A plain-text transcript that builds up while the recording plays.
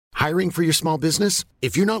Hiring for your small business?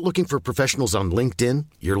 If you're not looking for professionals on LinkedIn,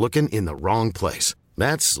 you're looking in the wrong place.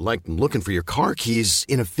 That's like looking for your car keys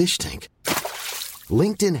in a fish tank.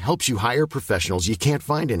 LinkedIn helps you hire professionals you can't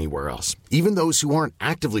find anywhere else, even those who aren't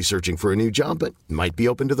actively searching for a new job but might be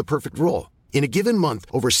open to the perfect role. In a given month,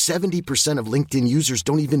 over 70% of LinkedIn users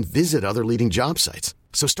don't even visit other leading job sites.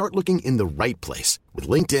 So start looking in the right place. With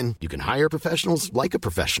LinkedIn, you can hire professionals like a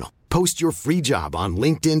professional. Post your free job on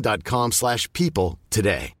linkedin.com/people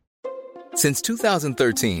today. Since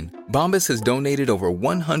 2013, Bombas has donated over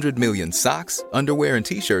 100 million socks, underwear, and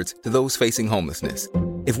T-shirts to those facing homelessness.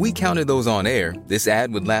 If we counted those on air, this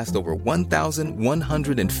ad would last over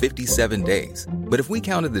 1,157 days. But if we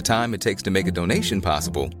counted the time it takes to make a donation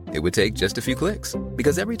possible, it would take just a few clicks.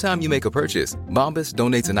 Because every time you make a purchase, Bombas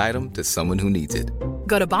donates an item to someone who needs it.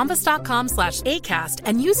 Go to bombas.com/ACAST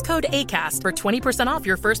and use code ACAST for 20% off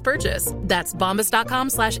your first purchase. That's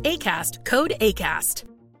bombas.com/ACAST, code ACAST.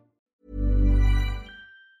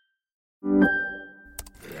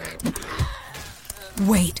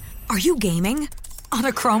 Wait, are you gaming? On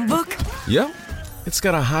a Chromebook? Yep. It's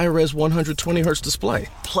got a high-res 120Hz display,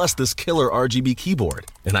 plus this killer RGB keyboard.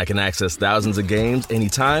 And I can access thousands of games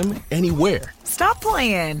anytime, anywhere. Stop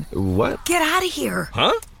playing. What? Get out of here.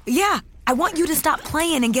 Huh? Yeah, I want you to stop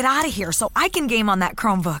playing and get out of here so I can game on that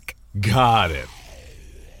Chromebook. Got it.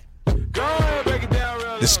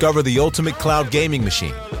 Discover the ultimate cloud gaming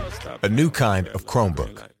machine. A new kind of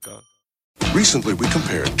Chromebook. Recently, we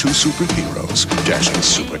compared two superheroes, Dashing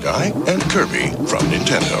Super Guy and Kirby from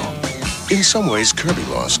Nintendo. In some ways, Kirby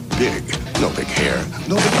lost big. No big hair,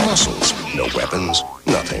 no big muscles, no weapons,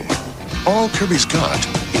 nothing. All Kirby's got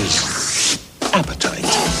is appetite.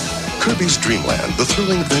 Kirby's Dream Land, the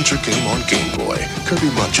thrilling adventure game on Game Boy. Kirby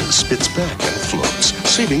munches, spits back, and floats,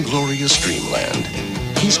 saving glorious Dreamland.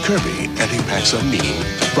 He's Kirby, and he packs a mean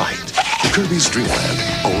bite. Kirby's Dream Land,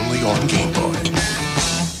 only on Game Boy.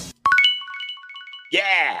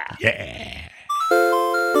 Yeah! Yeah.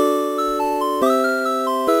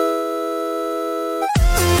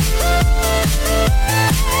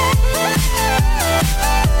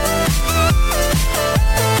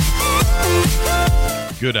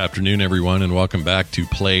 Good afternoon, everyone, and welcome back to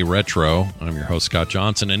Play Retro. I'm your host, Scott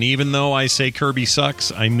Johnson, and even though I say Kirby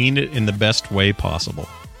sucks, I mean it in the best way possible.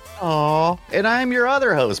 Aw, and I'm your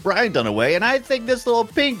other host, Brian Dunaway, and I think this little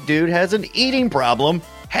pink dude has an eating problem.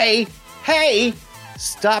 Hey!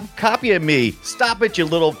 Stop copying me. Stop it, you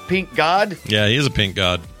little pink god. Yeah, he is a pink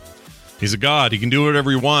god. He's a god. He can do whatever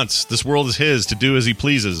he wants. This world is his to do as he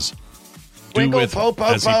pleases. Twinkle, do with po, po,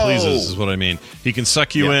 as he po. pleases is what I mean. He can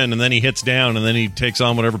suck you in, and then he hits down, and then he takes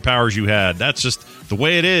on whatever powers you had. That's just the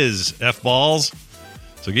way it is, F-balls.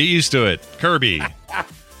 So get used to it. Kirby.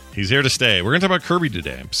 He's here to stay. We're going to talk about Kirby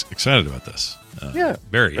today. I'm excited about this.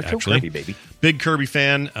 Very, actually. Kirby, baby. Big Kirby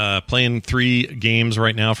fan. Playing 3 games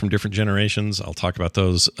right now from different generations. I'll talk about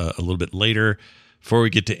those a little bit later. Before we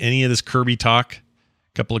get to any of this Kirby talk, a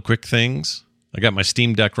couple of quick things. I got my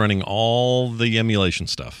Steam Deck running all the emulation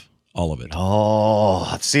stuff. All of it.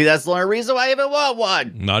 Oh, see, that's the only reason why I even want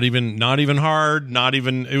one. Not even hard.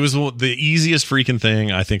 It was the easiest freaking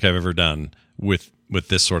thing I think I've ever done with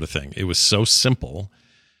this sort of thing. It was so simple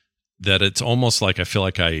that it's almost like I feel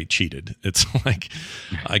like I cheated. It's like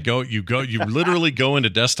you literally go into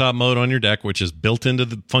desktop mode on your deck, which is built into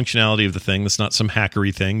the functionality of the thing. That's not some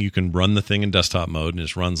hackery thing. You can run the thing in desktop mode, and it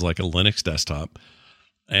just runs like a Linux desktop.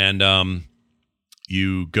 And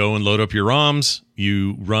you go and load up your ROMs.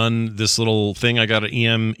 You run this little thing. I got at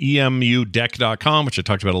emudeck.com, which I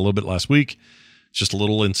talked about a little bit last week. It's just a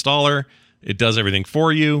little installer. It does everything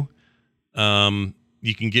for you.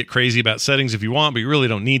 You can get crazy about settings if you want, but you really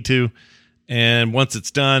don't need to. And once it's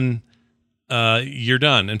done, you're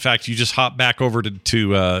done. In fact, you just hop back over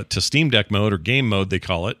to Steam Deck mode, or game mode, they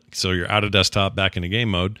call it. So you're out of desktop, back into game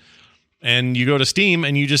mode. And you go to Steam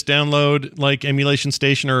and you just download like Emulation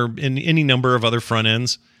Station or any number of other front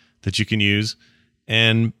ends that you can use.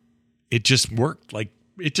 And it just worked. I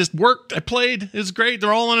played. It was great.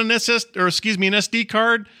 They're all on an SD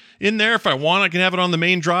card in there. If I want, I can have it on the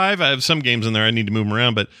main drive. I have some games in there. I need to move them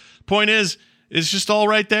around. But point is, it's just all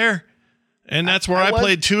right there. And that's where I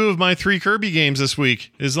played 2 of my 3 Kirby games this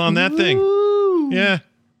week, is on that thing. Yeah.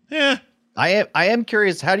 I am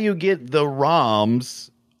curious, how do you get the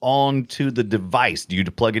ROMs onto the device? Do you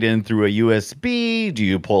plug it in through a USB? Do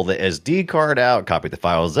you pull the SD card out, copy the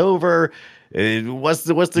files over? What's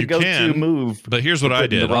the go-to move? But here's what I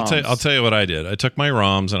did. I'll tell you what I did. I took my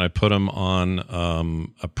ROMs and I put them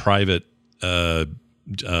on a private Dropbox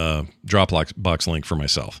link for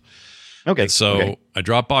myself. Okay. So I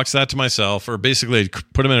Dropbox that to myself, or basically I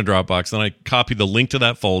put them in a Dropbox. Then I copy the link to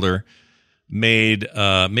that folder, made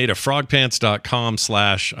a frogpants.com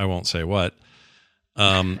 / I won't say what,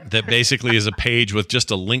 that basically is a page with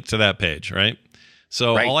just a link to that page, right?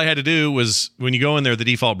 So all I had to do was, when you go in there, the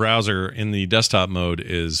default browser in the desktop mode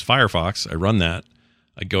is Firefox. I run that.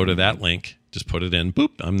 I go to that link, just put it in,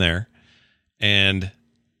 boop, I'm there, and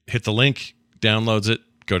hit the link, downloads it,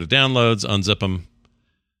 go to downloads, unzip them.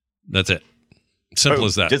 That's it. Simple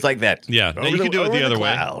as that. Just like that. Yeah. Now, you could do it the other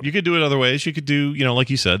way. You could do it other ways. You could do, like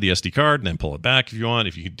you said, the SD card and then pull it back if you want.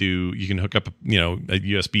 If you could do, you can hook up, a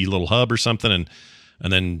USB little hub or something and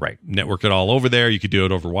then network it all over there. You could do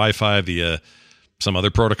it over Wi-Fi via some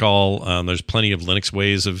other protocol. There's plenty of Linux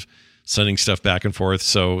ways of sending stuff back and forth.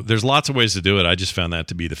 So there's lots of ways to do it. I just found that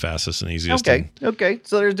to be the fastest and easiest. Okay.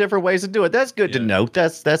 So there's different ways to do it. That's good to know.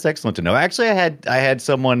 That's excellent to know. Actually, I had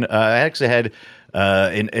someone. I actually had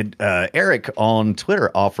Eric on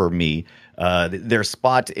Twitter offer me their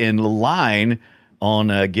spot in line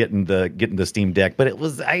on getting the Steam Deck, but it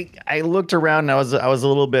was I looked around and I was a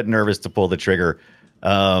little bit nervous to pull the trigger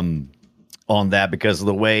on that because of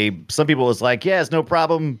the way some people was like, yes, no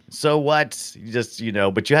problem. So what? You just,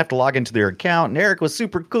 but you have to log into their account. And Eric was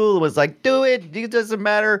super cool and was like, do it. It doesn't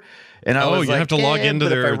matter. And I was you have to log into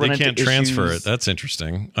their. They can't transfer it. That's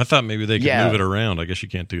interesting. I thought maybe they could move it around. I guess you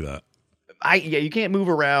can't do that. You can't move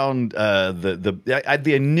around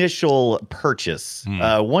the initial purchase.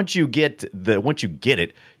 Once you get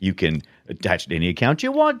it, you can attach it to any account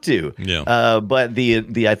you want to. Yeah. But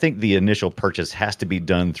I think the initial purchase has to be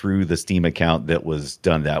done through the Steam account that was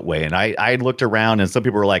done that way. And I looked around and some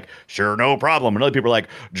people were like, sure, no problem. And other people were like,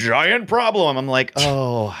 giant problem. I'm like,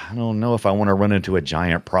 oh, I don't know if I want to run into a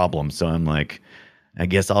giant problem. So I'm like, I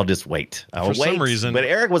guess I'll just wait. I'll wait. For some reason. But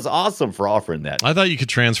Eric was awesome for offering that. I thought you could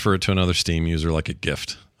transfer it to another Steam user like a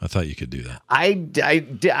gift. I thought you could do that.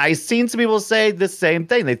 I seen some people say the same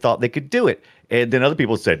thing. They thought they could do it. And then other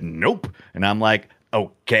people said, nope. And I'm like,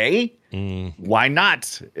 okay, why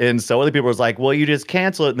not? And so other people was like, well, you just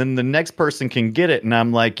cancel it. And then the next person can get it. And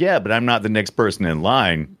I'm like, yeah, but I'm not the next person in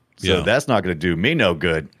line. So that's not going to do me no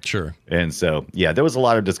good. Sure. And so, there was a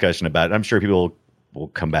lot of discussion about it. I'm sure people will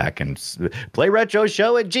come back and play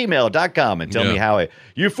retroshow@gmail.com and tell me how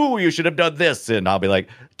you fool, you should have done this. And I'll be like,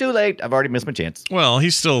 too late. I've already missed my chance. Well,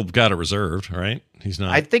 he's still got it reserved, right? He's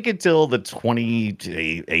not. I think until the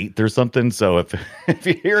 28th or something. So if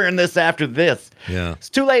you're hearing this after this, it's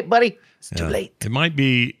too late, buddy. It's too late. It might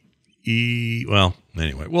be. Well,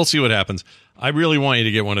 anyway, we'll see what happens. I really want you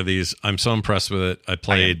to get one of these. I'm so impressed with it. I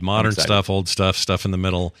played modern stuff, old stuff in the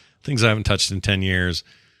middle, things I haven't touched in 10 years.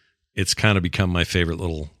 It's kind of become my favorite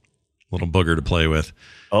little booger to play with.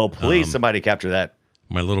 Oh, please, somebody capture that.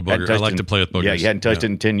 My little booger. I like to play with boogers. Yeah, you hadn't touched it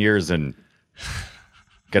in 10 years and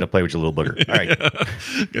got to play with your little booger. All right.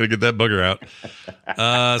 Got to get that booger out.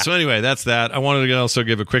 So anyway, that's that. I wanted to also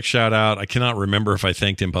give a quick shout out. I cannot remember if I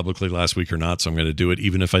thanked him publicly last week or not, so I'm going to do it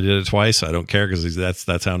even if I did it twice. I don't care because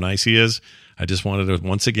that's how nice he is. I just wanted to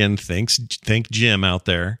once again thank Jim out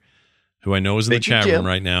there, who I know is in the chat room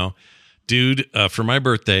right now. Dude, for my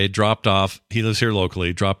birthday, dropped off, he lives here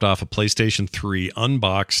locally, dropped off a PlayStation 3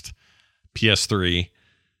 unboxed PS3,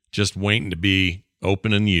 just waiting to be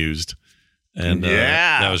open and used. And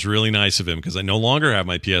that was really nice of him because I no longer have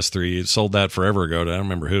my PS3. It sold that forever ago to I don't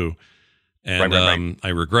remember who. And right. I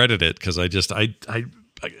regretted it because it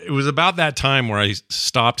was about that time where I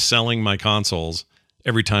stopped selling my consoles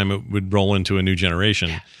every time it would roll into a new generation.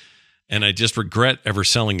 Yeah. And I just regret ever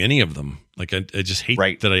selling any of them. Like, I just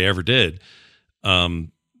hate that I ever did. So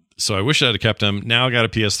I wish I'd have kept him. Now I got a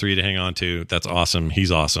PS3 to hang on to. That's awesome.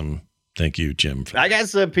 He's awesome. Thank you, Jim. I got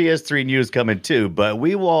some PS3 news coming too, but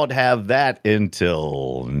we won't have that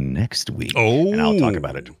until next week. Oh. And I'll talk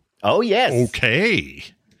about it. Oh, yes. Okay.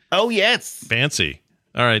 Oh, yes. Fancy.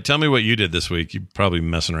 All right. Tell me what you did this week. You're probably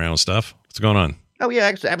messing around with stuff. What's going on? Oh, yeah,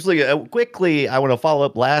 actually, absolutely. Quickly, I want to follow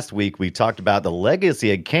up. Last week, we talked about the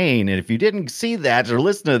Legacy of Kain, and if you didn't see that or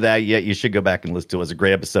listen to that yet, you should go back and listen to it. It was a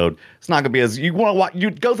great episode. It's not going to be as you want to watch.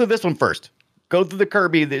 You go through this one first. Go through the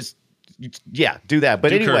Kirby. Do that.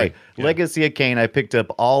 But anyway, Legacy of Kain. I picked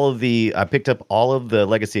up all of the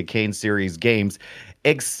Legacy of Kain series games,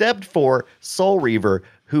 except for Soul Reaver,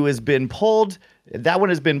 who has been pulled. That one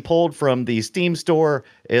has been pulled from the Steam store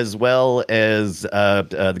as well as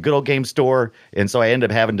the Good Old Game Store, and so I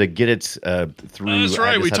ended up having to get it through. That's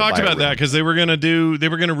right. We talked about that because they were going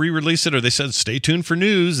to re-release it, or they said stay tuned for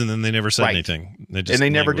news, and then they never said anything. They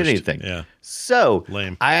never did anything. Yeah. So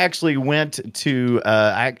lame. I actually went to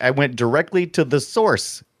I went directly to the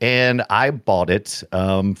source, and I bought it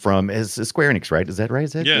from Square Enix. Right? Is that right?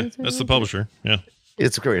 That's the publisher. Yeah.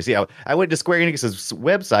 It's crazy. Yeah. I went to Square Enix's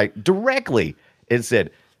website directly. It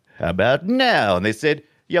said, how about now? And they said,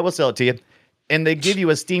 yeah, we'll sell it to you. and they give you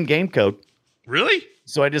a Steam game code. Really?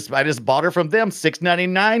 So I just bought her from them,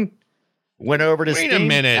 $6.99. Went over to Steam, a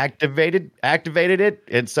minute. activated it,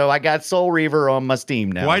 and so I got Soul Reaver on my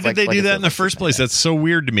Steam now. Why did they do that in the first place? That's so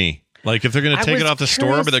weird to me. Like if they're going to take it off the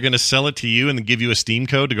store, but they're going to sell it to you and then give you a Steam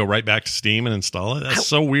code to go right back to Steam and install it. That's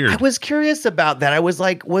so weird. I was curious about that. I was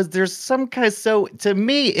like, was there some kind of, so to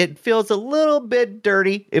me, it feels a little bit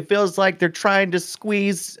dirty. It feels like they're trying to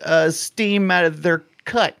squeeze steam out of their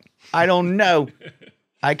cut. I don't know.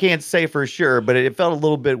 I can't say for sure, but it felt a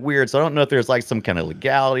little bit weird. So I don't know if there's like some kind of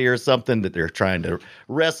legality or something that they're trying to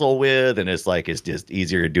wrestle with. And it's like, it's just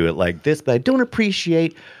easier to do it like this. But I don't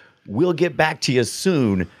appreciate, we'll get back to you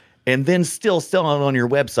soon. And then still selling it on your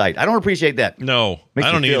website. I don't appreciate that. No,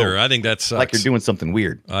 I don't either. I think that sucks. Like you're doing something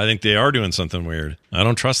weird. I think they are doing something weird. I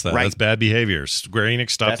don't trust that. Right. That's bad behavior. Square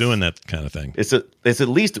Enix, stop doing that kind of thing. It's at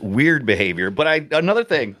least weird behavior. But another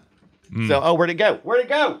thing. So, where'd it go? Where'd it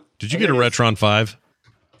go? Did you get a Retron 5?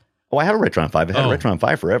 Oh, I had a Retron 5. I had a Retron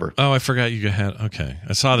 5 forever. Oh, I forgot you had. Okay,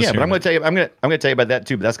 I saw this. Yeah, here. but I'm going to tell you. I'm going to tell you about that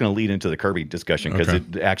too. But that's going to lead into the Kirby discussion because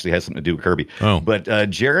it actually has something to do with Kirby. Oh, but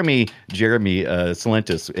Jeremy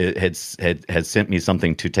Salentis had sent me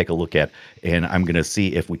something to take a look at, and I'm going to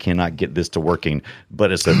see if we cannot get this to working.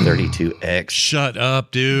 But it's a 32X. Shut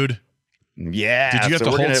up, dude. Yeah. Did you have to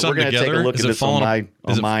hold something together? Take a look at this on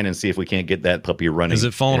mine and see if we can't get that puppy running. Is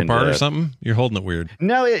it falling apart or something? You're holding it weird.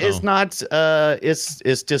 No, it's not.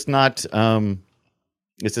 It's just not.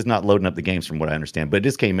 It's just not loading up the games from what I understand. But it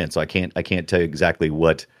just came in, so I can't tell you exactly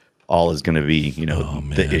what all is going to be.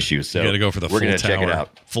 The issue. So you got to go for the full tower. Check it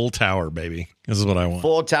out. Full tower, baby. This is what I want.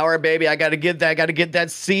 Full tower, baby. I got to get that. I got to get that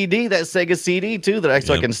CD, that Sega CD too,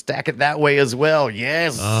 so I can stack it that way as well.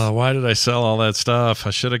 Yes. Why did I sell all that stuff?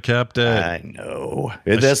 I should have kept it. I know.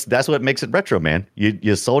 That's what makes it retro, man.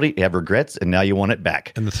 You sold it, you have regrets, and now you want it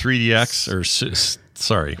back. And the 3DX,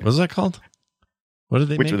 sorry, what was that called? What did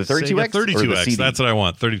they make? Which, the 32X? 32X. That's what I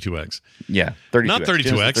want. 32X. Yeah, 32X. Not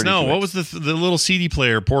 32X. No, what was the little CD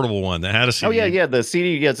player portable one that had a CD? Oh yeah, the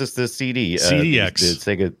CD. Yeah, it's just the CD. CDX.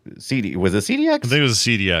 The Sega CD. Was it CDX? I think it was a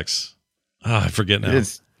CDX. I forget now. It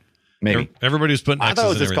is. Maybe everybody was putting. I thought it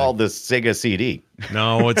was just called the Sega CD.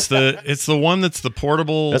 No, it's the one that's the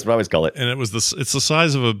portable. That's what I always call it. And it's the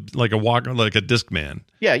size of a Discman.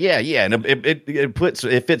 Yeah, and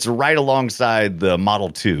it fits right alongside the Model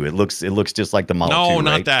 2. It looks just like the Model 2. No,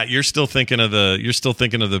 not that. You're still thinking of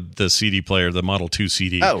the CD player, the Model 2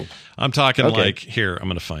 CD. Oh, I'm talking like here. I'm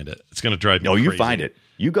going to find it. It's going to drive me. No, crazy. you find it.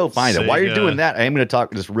 You go find it. While you're doing that, I am going to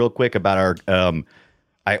talk just real quick about our.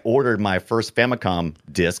 I ordered my first Famicom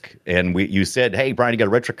disc, and you said, "Hey, Brian, you got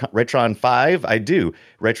a Retron 5?" I do.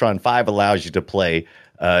 Retron 5 allows you to play.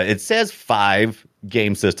 It says 5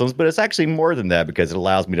 game systems, but it's actually more than that because it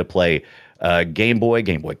allows me to play Game Boy,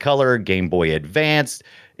 Game Boy Color, Game Boy Advanced.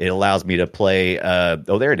 It allows me to play.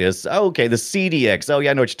 There it is. Oh, okay, the CDX. Oh,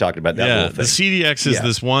 yeah, I know what you're talking about. That little thing. The CDX is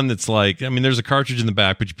this one that's like. There's a cartridge in the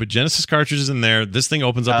back, but you put Genesis cartridges in there. This thing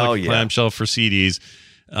opens up like a clamshell for CDs.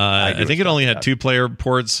 I think it only had 2-player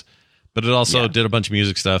ports, but it also did a bunch of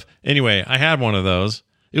music stuff. Anyway, I had one of those.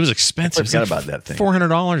 It was expensive. I forgot about that thing.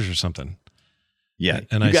 $400 or something. Yeah,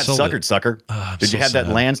 and you got suckered, sucker. Did you have that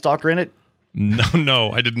Landstalker in it?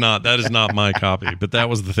 No, I did not. That is not my copy. But that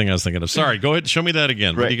was the thing I was thinking of. Sorry, go ahead. Show me that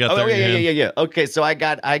again. Right. What do you got there? Yeah. Okay, so I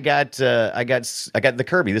got the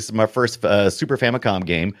Kirby. This is my first Super Famicom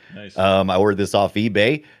game. Nice. I ordered this off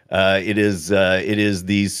eBay. It is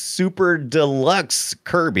the Super Deluxe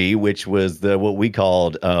Kirby, which was what we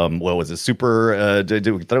called what was it? Super.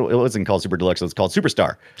 It wasn't called Super Deluxe. It was called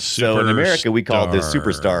Superstar. So in America, we called this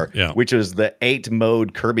Superstar, which was the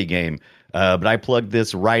 8-mode Kirby game. But I plugged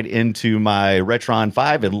this right into my Retron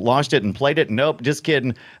 5 and launched it and played it. Nope, just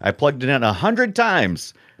kidding. I plugged it in 100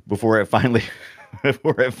 times before it finally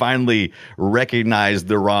recognized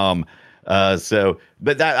the ROM.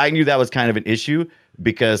 But that I knew that was kind of an issue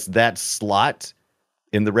because that slot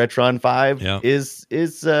in the Retron 5 is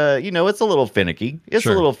it's a little finicky. It's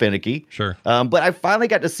a little finicky. Sure. But I finally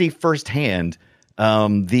got to see firsthand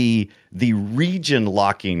the region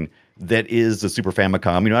locking that is the Super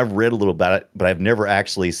Famicom. I've read a little about it, but I've never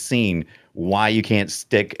actually seen why you can't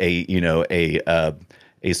stick a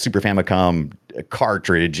Super Famicom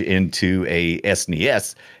cartridge into a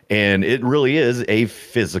SNES, and it really is a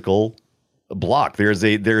physical block. There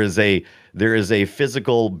is a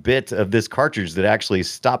physical bit of this cartridge that actually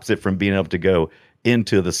stops it from being able to go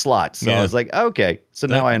into the slot. So I was like, okay, so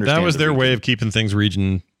now I understand. That was their way of keeping things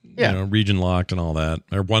region locked and all that,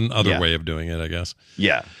 or one other way of doing it, I guess.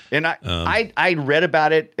 Yeah, and I read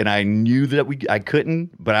about it, and I knew that I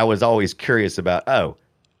couldn't, but I was always curious about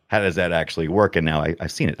how does that actually work? And now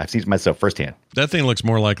I've seen it. I've seen it myself firsthand. That thing looks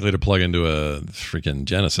more likely to plug into a freaking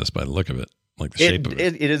Genesis by the look of it, like the shape of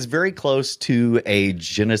it. It is very close to a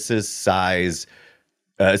Genesis size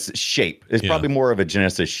shape. It's probably more of a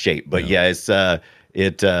Genesis shape, but it's but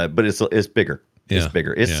it's bigger. It's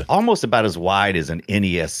bigger. It's almost about as wide as an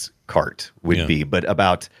NES cart would be, but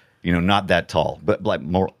about not that tall, but like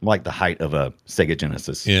more like the height of a Sega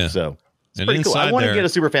Genesis. Yeah. So it's pretty cool. I want to get a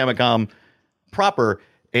Super Famicom proper.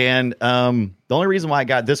 And the only reason why I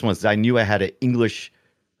got this one is I knew I had an English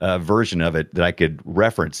version of it that I could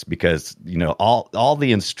reference because all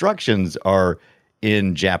the instructions are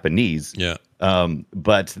in Japanese. Yeah.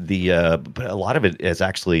 But a lot of it is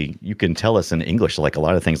actually you can tell us in English, like a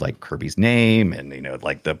lot of things like Kirby's name and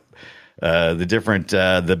like the different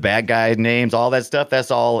the bad guy names, all that stuff. That's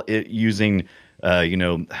all using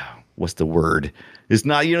what's the word? It's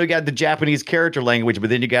not you got the Japanese character language, but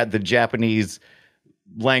then you got the Japanese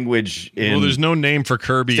language in there's no name for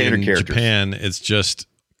Kirby in characters. Japan. It's just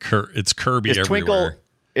it's Kirby everywhere.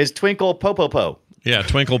 Twinkle Po. Yeah,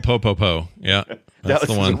 Twinkle Po. Yeah, that was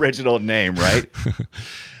the one. His original name, right?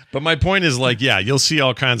 But my point is you'll see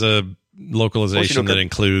all kinds of localization that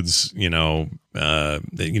includes even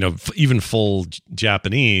full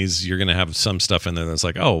Japanese. You're going to have some stuff in there that's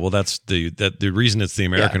like, oh well, that's the reason it's the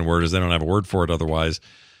American word is they don't have a word for it otherwise.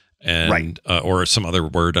 And or some other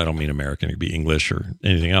word. I don't mean American. It could be English or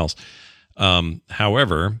anything else.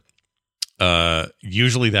 However,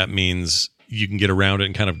 usually that means you can get around it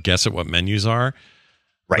and kind of guess at what menus are.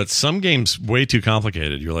 Right. But some games way too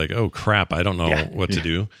complicated. You're like, oh crap, I don't know what to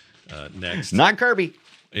do next. Not Kirby.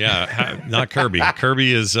 Yeah, not Kirby.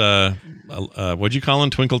 Kirby is what'd you call him?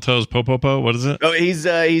 Twinkle Toes Po? What is it? Oh,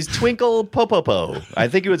 he's Twinkle Po. I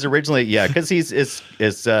think it was originally because it's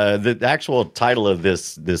the actual title of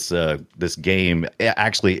this game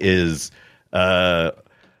actually is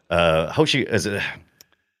Hoshi. Is it?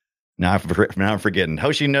 Now I'm forgetting.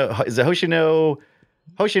 Hoshino is it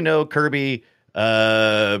Hoshino Kirby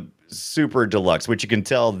Super Deluxe, which you can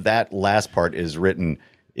tell that last part is written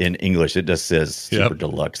in English. It just says Super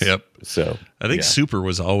Deluxe. Yep. So I think Super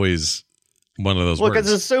was always one of those words. Well,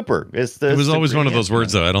 because it's super. It was always one of those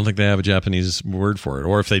words, though. I don't think they have a Japanese word for it.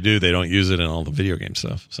 Or if they do, they don't use it in all the video game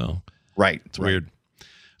stuff. So it's weird.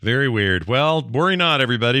 Very weird. Well, worry not,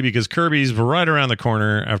 everybody, because Kirby's right around the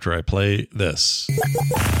corner after I play this.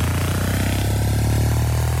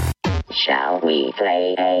 Shall we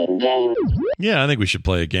play a game? Yeah, I think we should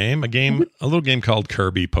play a little game called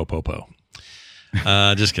Kirby Po.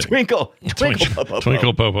 Just kidding. Twinkle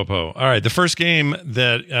Po. All right, the first game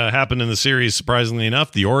that happened in the series, surprisingly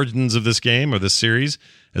enough, the origins of this game or this series,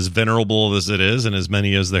 as venerable as it is and as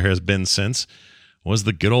many as there has been since, was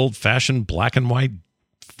the good old-fashioned black and white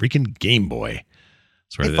freaking Game Boy.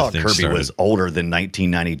 I thought Kirby was older than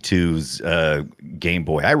 1992's Game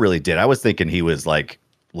Boy. I really did. I was thinking he was like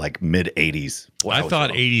mid 80s. Wow, I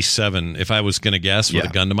thought 87. If I was going to guess with a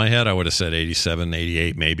gun to my head, I would have said 87,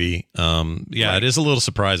 88 maybe. It is a little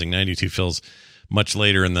surprising. 92 feels much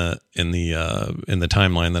later in the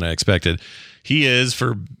timeline than I expected. He is,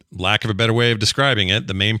 for lack of a better way of describing it,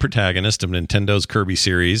 the main protagonist of Nintendo's Kirby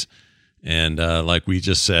series, and like we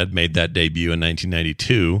just said, made that debut in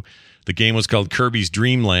 1992. The game was called Kirby's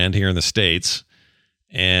Dream Land here in the States.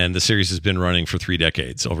 And the series has been running for 3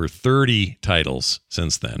 decades, over 30 titles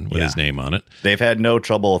since then with his name on it. They've had no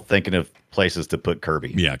trouble thinking of places to put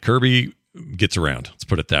Kirby. Yeah, Kirby gets around. Let's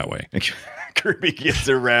put it that way. Kirby gets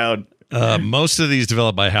around. Most of these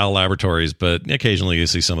developed by HAL Laboratories, but occasionally you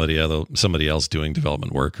see somebody else doing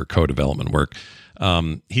development work or co-development work.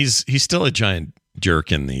 He's still a giant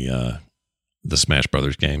jerk in the Smash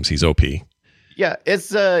Brothers games. He's OP. Yeah,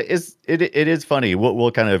 it is funny.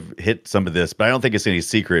 We'll kind of hit some of this, but I don't think it's any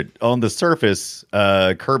secret. On the surface,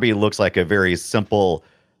 Kirby looks like a very simple,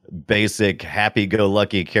 basic,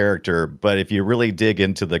 happy-go-lucky character. But if you really dig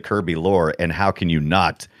into the Kirby lore, and how can you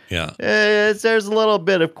not? Yeah, there's a little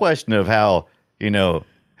bit of question of how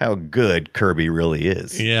good Kirby really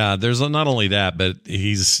is. Yeah, there's not only that, but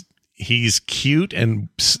he's cute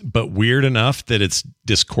but weird enough that it's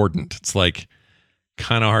discordant. It's like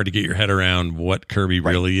kind of hard to get your head around what Kirby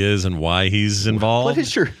really is and why he's involved.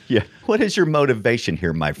 What is your motivation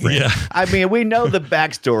here, my friend? Yeah. I mean, we know the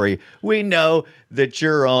backstory. We know that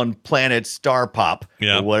you're on planet Star Pop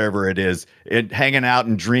or whatever it is, hanging out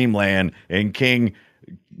in Dreamland, and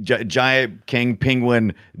Giant King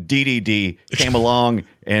Penguin DDD came along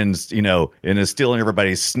and is stealing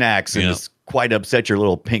everybody's snacks and is quite upset your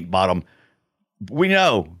little pink bottom. We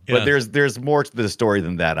know, but there's more to the story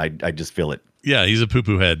than that. I just feel it. Yeah, he's a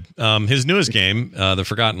poo-poo head. His newest game, The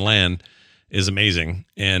Forgotten Land, is amazing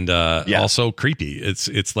and also creepy.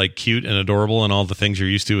 It's like cute and adorable and all the things you're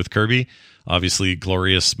used to with Kirby. Obviously,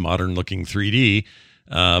 glorious, modern-looking 3D.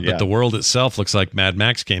 But the world itself looks like Mad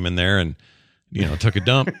Max came in there and took a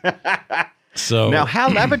dump. So now,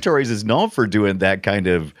 HAL Laboratories is known for doing that kind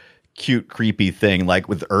of cute, creepy thing, like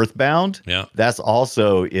with Earthbound. Yeah, that's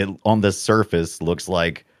also it. On the surface, looks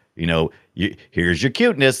like here's your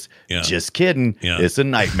cuteness. Yeah. Just kidding. Yeah. It's a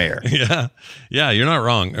nightmare. yeah, you're not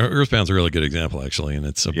wrong. Earthbound's a really good example, actually, and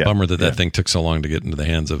it's a bummer that thing took so long to get into the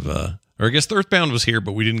hands of. Or I guess Earthbound was here,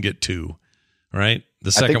 but we didn't get 2. Right?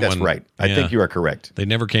 The second I think that's one, right. I think you are correct. They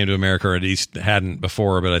never came to America, or at least hadn't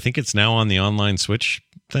before, but I think it's now on the online Switch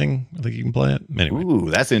thing. I think you can play it. Anyway. Ooh,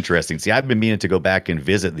 that's interesting. See, I've been meaning to go back and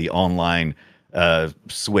visit the online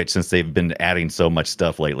Switch since they've been adding so much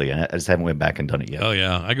stuff lately, and I just haven't went back and done it yet. Oh,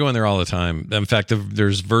 yeah. I go in there all the time. In fact,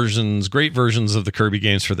 there's great versions of the Kirby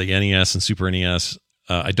games for the NES and Super NES.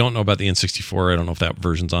 I don't know about the N64. I don't know if that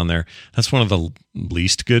version's on there. That's one of the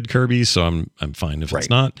least good Kirby's, so I'm fine if it's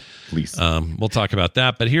not. Least. We'll talk about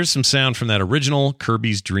that. But here's some sound from that original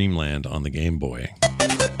Kirby's Dream Land on the Game Boy.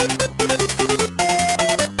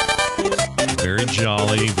 Very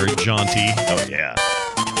jolly, very jaunty. Oh, yeah.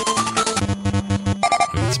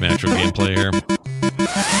 Look at some actual gameplay here.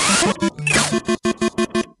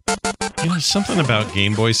 Something about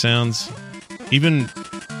Game Boy sounds, even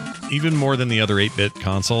more than the other 8-bit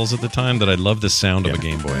consoles at the time, that I love the sound of a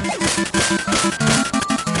Game Boy.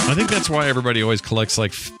 I think that's why everybody always collects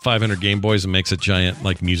like 500 Game Boys and makes a giant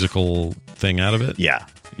like musical thing out of it. Yeah.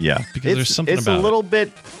 Because there's something about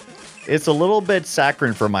it. It's a little bit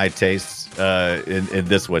saccharine for my tastes in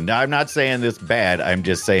this one. Now, I'm not saying this bad. I'm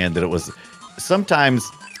just saying that it was sometimes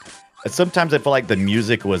I felt like the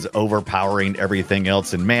music was overpowering everything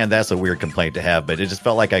else, and man, that's a weird complaint to have, but it just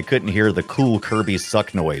felt like I couldn't hear the cool Kirby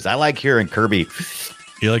suck noise. I like hearing Kirby.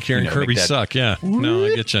 You like hearing Kirby suck, yeah. No,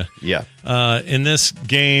 I get you. Yeah. In this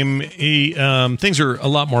game, things are a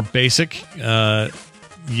lot more basic.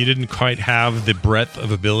 You didn't quite have the breadth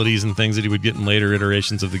of abilities and things that you would get in later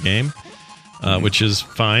iterations of the game, which is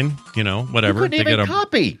fine. Whatever. You couldn't even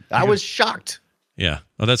copy. I was shocked. Yeah.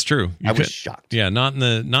 Oh, that's true. I was shocked. Yeah, not in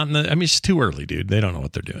the. I mean, it's too early, dude. They don't know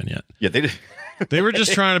what they're doing yet. Yeah, they did. They were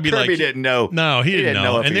just trying to be Kirby didn't know. No, he didn't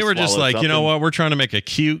know. And they were just like, you know what? We're trying to make a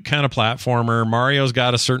cute kind of platformer. Mario's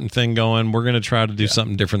got a certain thing going. We're going to try to do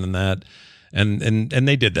something different than that. And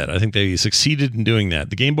they did that. I think they succeeded in doing that.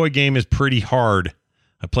 The Game Boy game is pretty hard.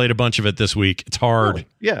 I played a bunch of it this week. It's hard. Really?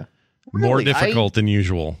 Yeah. Really? More difficult than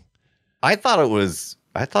usual. I thought it was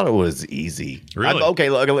easy. Really? Okay.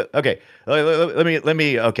 Let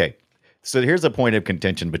me. Okay. So here's a point of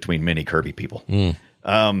contention between many Kirby people.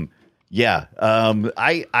 I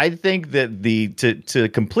think that to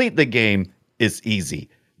complete the game is easy,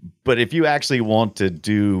 but if you actually want to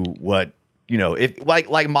do what if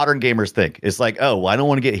like modern gamers think, it's like, oh, well, I don't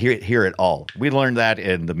want to get hit at all. We learned that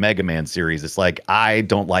in the Mega Man series. It's like, I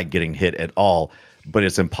don't like getting hit at all, but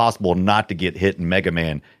it's impossible not to get hit in Mega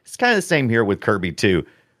Man. It's kind of the same here with Kirby too,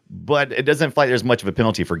 but it doesn't feel like there's much of a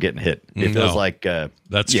penalty for getting hit. It feels like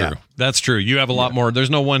that's true. That's true. You have a lot more. There's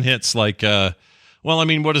no one hits like. Well, I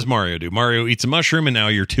mean, what does Mario do? Mario eats a mushroom and now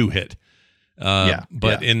you're 2 hit.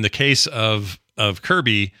 But in the case of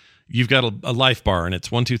Kirby, you've got a life bar and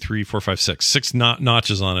it's 1, 2, 3, 4, 5, 6. 6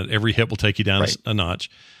 notches on it. Every hit will take you down a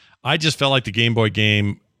notch. I just felt like the Game Boy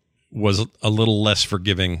game was a little less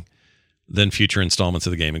forgiving than future installments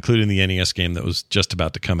of the game, including the NES game that was just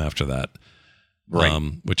about to come after that.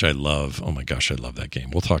 Which I love. Oh my gosh, I love that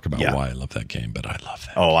game. We'll talk about why I love that game, but I love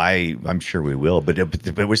that. Oh, I'm sure we will. But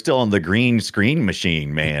we're still on the green screen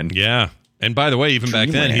machine, man. Yeah. And by the way, even back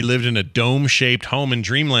then, he lived in a dome-shaped home in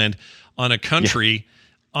Dreamland on a country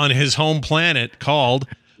on his home planet called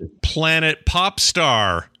Planet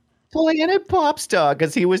Popstar. Planet Popstar,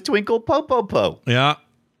 because he was Twinkle Popopo. Yeah.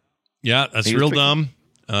 Yeah, that's real dumb.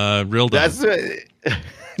 Real dumb.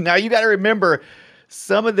 Now, you got to remember,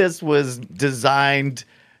 some of this was designed.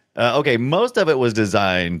 Most of it was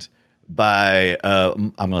designed by.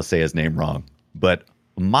 I'm going to say his name wrong, but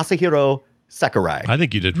Masahiro Sakurai. I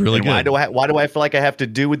think you did really good. Why do I feel like I have to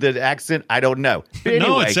do with the accent? I don't know. But anyway,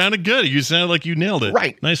 no, it sounded good. You sounded like you nailed it.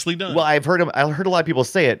 Right, nicely done. Well, I heard a lot of people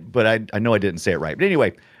say it, but I know I didn't say it right. But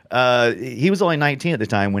anyway, he was only 19 at the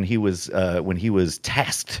time when he was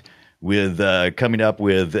tasked with coming up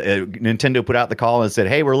with Nintendo put out the call and said,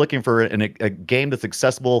 hey, we're looking for a game that's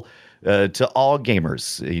accessible to all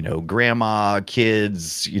gamers, grandma,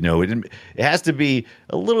 kids, it has to be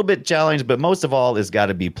a little bit challenged, but most of all, it's got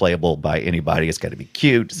to be playable by anybody. It's got to be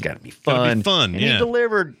cute. It's got to be fun. And he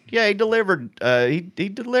delivered. Yeah, he delivered. He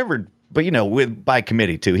delivered, but by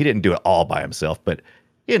committee too. He didn't do it all by himself, but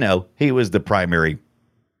he was the primary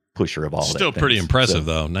pusher of all that. Still pretty impressive,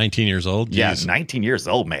 though. 19 years old. Jeez. Yeah, 19 years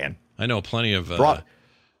old, man. I know plenty of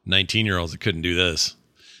 19-year-olds that couldn't do this.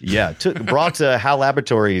 Yeah, brought Hal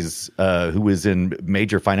Laboratories, who was in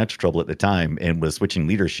major financial trouble at the time and was switching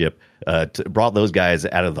leadership, brought those guys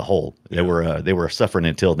out of the hole. They were suffering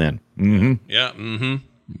until then. Mm-hmm. Yeah.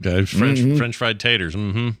 Mm-hmm. French fried taters.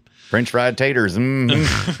 Mm-hmm. French fried taters.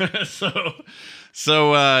 Mm-hmm.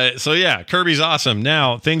 So yeah, Kirby's awesome.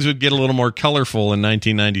 Now things would get a little more colorful in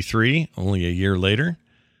 1993, only a year later.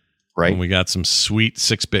 Right. When we got some sweet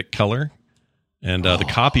 6-bit color, and the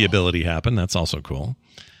copy ability happened. That's also cool.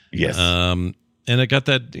 Yes. And it got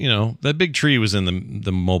that, that big tree was in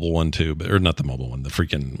the mobile one too, or not the mobile one, the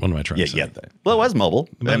freaking, what am I trying to say? Yeah. Well, it was mobile.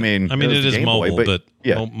 I mean, it is mobile, Boy, but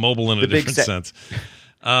yeah. Mobile in a different sense.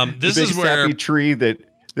 This the big is where sappy tree that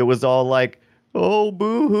was all like, oh,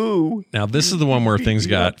 boo-hoo. Now, this is the one where things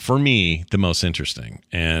got, for me, the most interesting.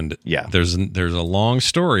 And there's a long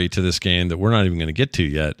story to this game that we're not even going to get to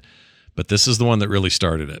yet, but this is the one that really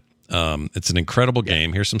started it. It's an incredible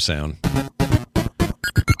game. Here's some sound.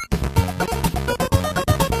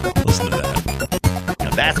 Listen to that.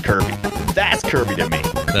 Now that's Kirby. That's Kirby to me.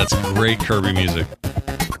 That's great Kirby music.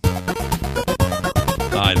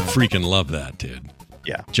 I freaking love that, dude.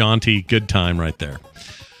 Yeah. Jaunty, good time right there.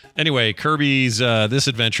 Anyway, Kirby's this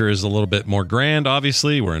adventure is a little bit more grand,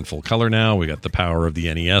 obviously. We're in full color now. We got the power of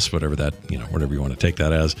the NES, whatever you want to take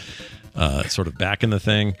that as. Sort of back in the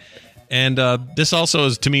thing. And this also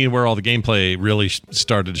is, to me, where all the gameplay really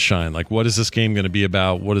started to shine. Like, what is this game going to be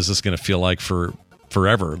about? What is this going to feel like for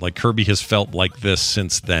forever? Like, Kirby has felt like this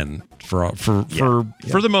since then, for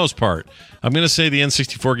the most part. I'm going to say the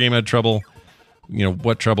N64 game had trouble.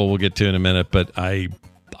 What trouble we'll get to in a minute, but I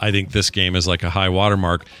think this game is like a high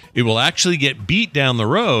watermark. It will actually get beat down the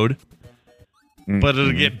road, but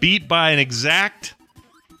it'll get beat by an exact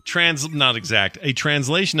a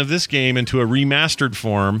translation of this game into a remastered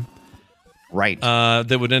form. Right.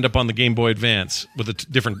 That would end up on the Game Boy Advance with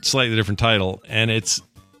a slightly different title. And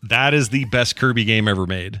that is the best Kirby game ever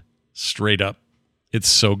made. Straight up. It's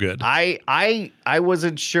so good. I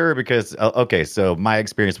wasn't sure because, so my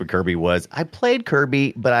experience with Kirby was I played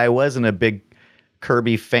Kirby, but I wasn't a big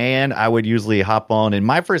Kirby fan. I would usually hop on, and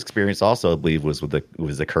my first experience also, I believe, was with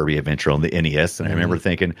the Kirby Adventure on the NES. And I remember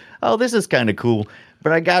thinking, oh, this is kind of cool.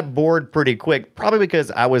 But I got bored pretty quick, probably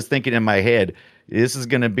because I was thinking in my head, this is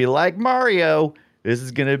going to be like Mario. This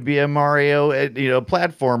is going to be a Mario,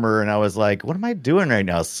 platformer. And I was like, what am I doing right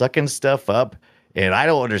now? Sucking stuff up. And I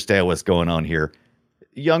don't understand what's going on here.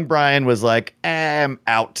 Young Brian was like, I'm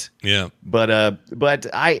out. Yeah. But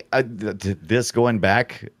I this going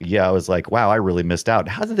back, I was like, wow, I really missed out.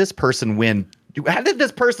 How did this person win? How did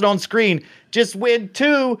this person on screen just win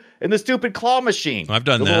 2 in the stupid claw machine? I've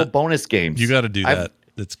done that. Little bonus games. You got to do that.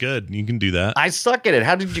 That's good. You can do that. I suck at it.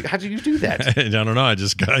 How did you do that? I don't know.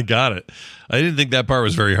 I got it. I didn't think that part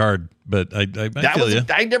was very hard, but I feel you.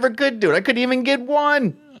 I never could do it. I couldn't even get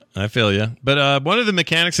one. I feel you. But one of the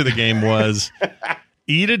mechanics of the game was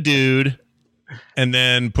eat a dude and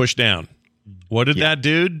then push down. What did that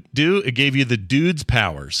dude do? It gave you the dude's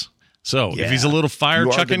powers. So if he's a little fire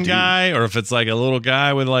chucking guy, or if it's like a little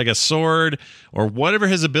guy with like a sword, or whatever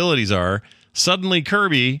his abilities are, suddenly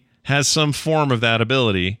Kirby has some form of that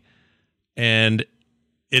ability, and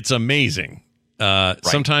it's amazing.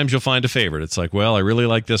 Sometimes you'll find a favorite. It's like, well, I really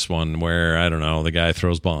like this one where, I don't know, the guy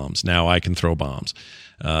throws bombs. Now I can throw bombs.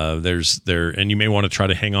 And you may want to try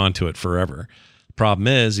to hang on to it forever. Problem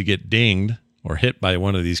is, you get dinged or hit by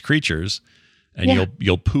one of these creatures, and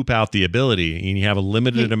you'll poop out the ability, and you have a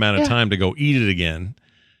limited amount of time to go eat it again.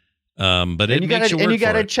 But it makes you work for it. And you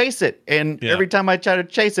got to chase it. And every time I try to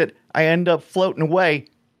chase it, I end up floating away,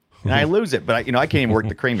 and I lose it. But I can't even work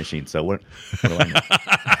the crane machine. So what do I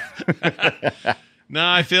know? No,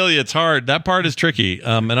 I feel you. It's hard. That part is tricky.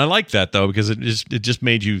 And I like that though, because it just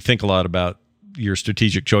made you think a lot about your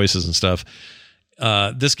strategic choices and stuff.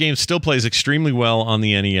 This game still plays extremely well on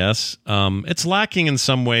the NES. It's lacking in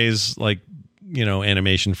some ways, like,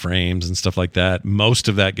 animation frames and stuff like that. Most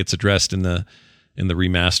of that gets addressed in the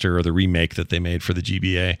remaster or the remake that they made for the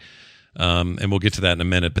GBA. And we'll get to that in a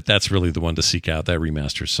minute, but that's really the one to seek out. That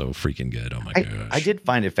remaster is so freaking good. Oh my gosh. I did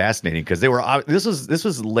find it fascinating because this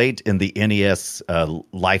was late in the NES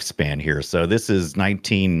lifespan here. So this is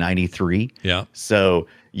 1993. Yeah. So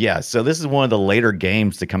this is one of the later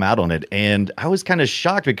games to come out on it. And I was kind of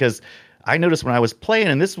shocked because I noticed when I was playing,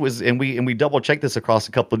 and we double checked this across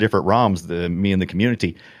a couple of different ROMs, me and the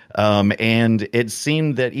community. And it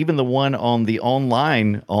seemed that even the one on the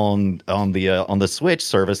online on the Switch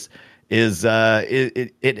service is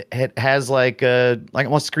it has like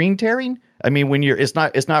almost screen tearing. I mean, when it's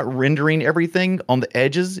not rendering everything on the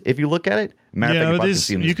edges. If you look at it, it is.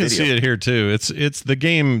 You can see it here too. It's the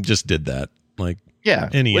game just did that. Like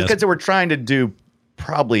NES, because they were trying to do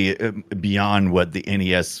probably beyond what the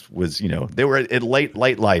NES was. They were at late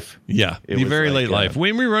life. Yeah, the very late life.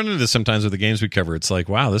 When we run into this sometimes with the games we cover, it's like,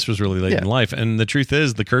 wow, this was really late in life. And the truth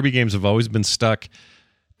is, the Kirby games have always been stuck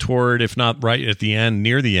toward, if not right at the end,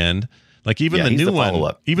 near the end. Like even the new one,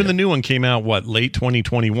 the new one came out late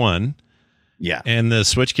 2021. Yeah, and the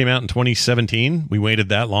Switch came out in 2017. We waited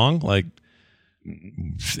that long. Like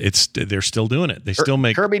they're still doing it. They still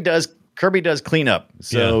make Kirby does clean up.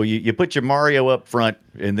 So you put your Mario up front,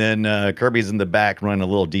 and then Kirby's in the back running a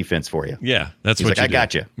little defense for you. Yeah, that's He's what like, you do. I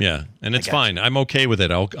got you. Yeah, and it's fine. I'm okay with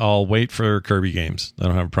it. I'll wait for Kirby games. I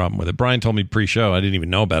don't have a problem with it. Brian told me pre-show. I didn't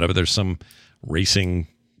even know about it, but there's some racing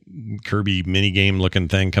Kirby mini game looking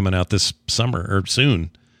thing coming out this summer or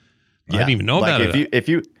soon. I didn't even know about it.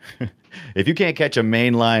 If you can't catch a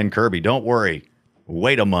mainline Kirby, don't worry.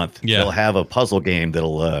 Wait a month. Yeah. They'll have a puzzle game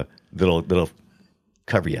that'll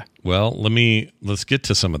cover you. Well, let's get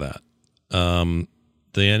to some of that. The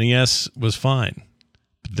NES was fine.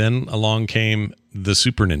 Then along came the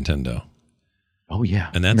Super Nintendo. Oh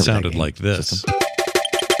yeah. And that sounded like this. System.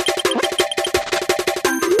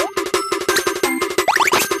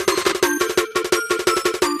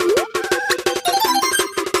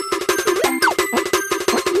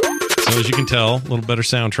 So as you can tell, a little better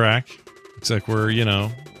soundtrack. Looks like we're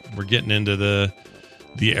getting into the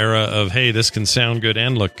era of, hey, this can sound good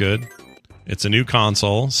and look good. It's a new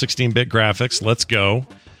console, 16-bit graphics. Let's go.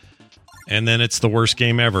 And then it's the worst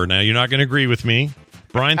game ever. Now, you're not going to agree with me.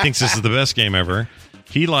 Brian thinks this is the best game ever.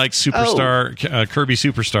 He likes Kirby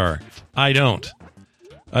Superstar. I don't.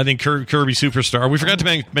 I think Kirby Superstar. We forgot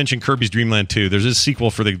to mention Kirby's Dream Land 2. There's a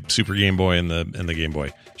sequel for the Super Game Boy and the Game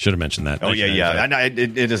Boy. Should have mentioned that. Oh yeah. I know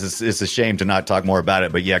it's a shame to not talk more about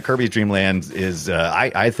it, but yeah, Kirby's Dream Land is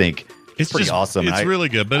I think it's pretty awesome. It's really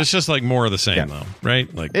good, but it's just like more of the same though,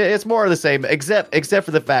 right? Like it's more of the same, except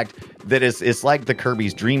for the fact that it's like the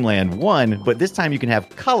Kirby's Dream Land 1, but this time you can have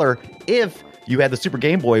color if you had the Super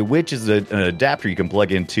Game Boy, which is an adapter you can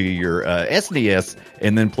plug into your SNES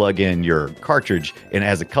and then plug in your cartridge, and it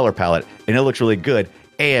has a color palette, and it looks really good.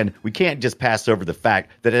 And we can't just pass over the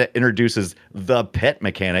fact that it introduces the pet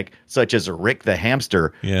mechanic, such as Rick the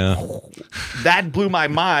hamster. Yeah. That blew my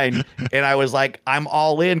mind, and I was like, I'm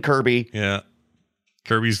all in, Kirby. Yeah.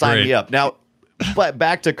 Kirby's Sign great. me up. Now, but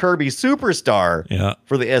back to Kirby Superstar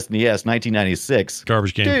for the SNES, 1996.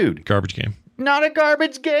 Garbage game. Dude. Garbage game. Not a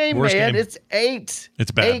garbage game, Worst man. game. It's 8.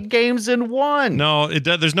 It's bad. 8 games in one. No,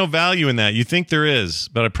 there's no value in that. You think there is,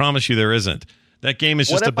 but I promise you there isn't. That game is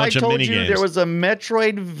just a bunch of mini games. What if I told you there was a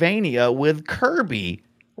Metroidvania with Kirby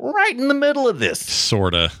right in the middle of this?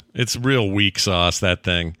 Sorta. It's real weak sauce, that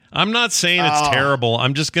thing. I'm not saying it's terrible.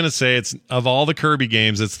 I'm just going to say it's, of all the Kirby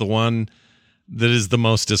games, it's the one that is the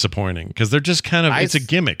most disappointing because they're just kind of, it's a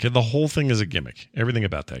gimmick. The whole thing is a gimmick. Everything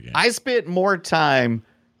about that game. I spent more time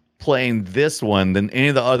playing this one than any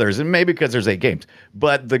of the others, and maybe because there's 8 games.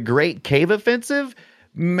 But the Great Cave Offensive,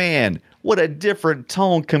 man, what a different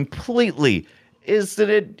tone completely. Is that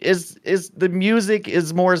it is the music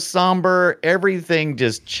is more somber, everything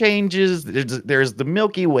just changes. There's the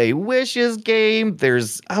Milky Way Wishes game.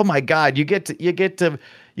 There's, oh my God, you get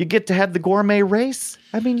to have the gourmet race.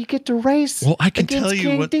 I mean, you get to race. Well, I can tell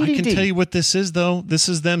you what this is though. This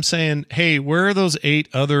is them saying, "Hey, where are those 8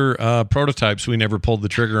 other prototypes we never pulled the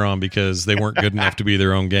trigger on because they weren't good enough to be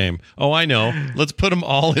their own game?" Oh, I know. Let's put them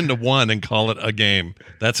all into one and call it a game.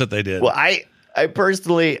 That's what they did. Well, I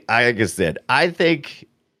personally, like I said, I think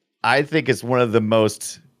it's one of the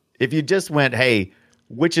most, if you just went, hey,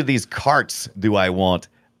 which of these carts do I want?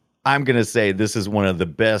 I'm going to say this is one of the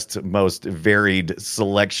best, most varied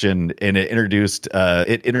selection, and it introduced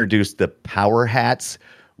the power hats,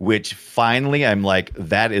 which finally I'm like,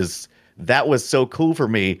 that was so cool for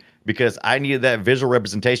me because I needed that visual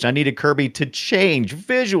representation. I needed Kirby to change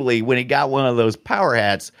visually when he got one of those power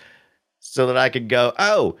hats so that I could go,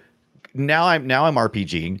 oh, now I'm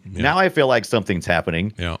RPGing. Yeah. Now I feel like something's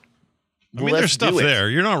happening. Yeah. I mean, there's stuff there.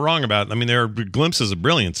 You're not wrong about it. I mean, there are glimpses of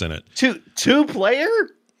brilliance in it. Two player?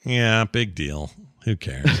 Yeah, big deal. Who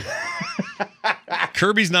cares?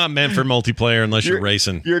 Kirby's not meant for multiplayer unless you're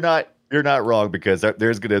racing. You're not wrong because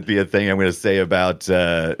there's going to be a thing I'm going to say about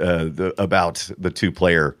the 2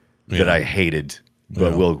 player that I hated.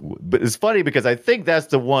 But but it's funny because I think that's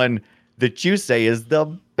the one that you say is the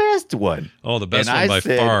best one. Oh, the best one by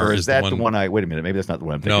far is that the one I? Wait a minute, maybe that's not the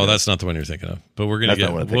one I'm thinking. No, that's not the one you're thinking of. But we'll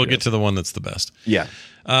get to the one that's the best. Yeah.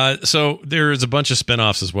 So there's a bunch of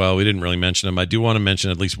spinoffs as well. We didn't really mention them. I do want to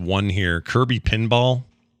mention at least one here. Kirby Pinball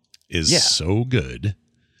is so good.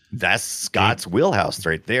 That's Scott's wheelhouse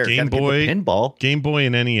right there. Game Gotta Boy, get the pinball. Game Boy,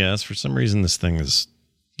 and NES. For some reason, this thing is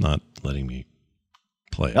not letting me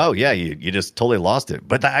play it. Oh yeah, you just totally lost it.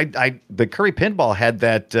 But the Kirby pinball had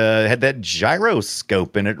that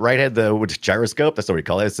gyroscope in it, right? Had the gyroscope. That's what we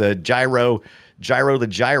call it. It's a gyro the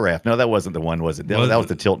giraffe. No, that wasn't the one, was it? That was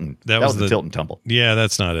the Tilton. That was the Tilton Tumble. Yeah,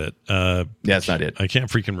 that's not it. Yeah, that's not it. I can't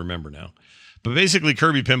freaking remember now. But basically,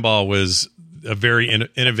 Kirby Pinball was a very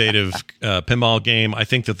innovative pinball game. I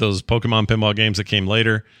think that those Pokemon pinball games that came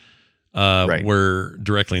later were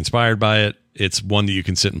directly inspired by it. It's one that you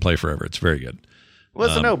can sit and play forever. It's very good. Well,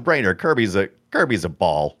 it's a no-brainer. Kirby's a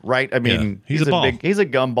ball, right? I mean, he's a ball. He's a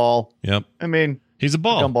gumball. Yep. I mean, he's a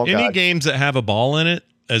ball. Any god. games that have a ball in it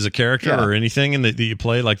as a character or anything that you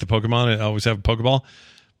play, like the Pokemon, always have a Pokeball.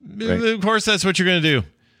 Right. Of course, that's what you're going to do.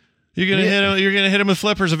 You're going to hit him. You're going to hit him with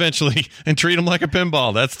flippers eventually and treat him like a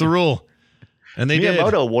pinball. That's the rule. And they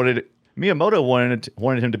Miyamoto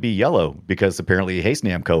wanted him to be yellow because apparently he hates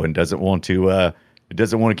Namco and doesn't want to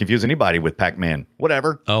confuse anybody with Pac-Man.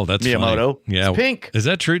 Whatever. Oh, that's Miyamoto. Funny. Yeah, it's pink. Is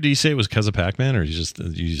that true? Do you say it was because of Pac-Man, or you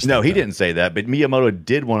just No, he didn't say that, but Miyamoto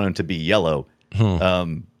did want him to be yellow.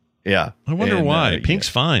 Yeah. I wonder why. Pink's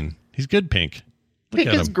fine. He's good. Pink.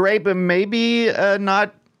 Pink is great, but maybe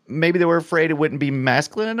not. Maybe they were afraid it wouldn't be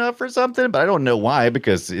masculine enough or something, but I don't know why,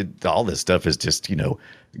 because all this stuff is just,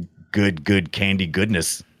 good candy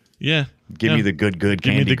goodness. Yeah. Give me the good candy.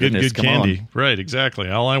 Give me the goodness. good candy. Right, exactly.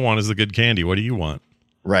 All I want is the good candy. What do you want?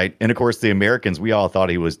 Right. And of course, the Americans, we all thought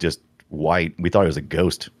he was just white. We thought he was a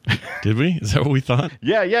ghost. Did we? Is that what we thought?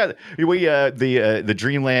 Yeah. We the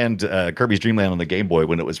Dreamland, Kirby's Dreamland on the Game Boy,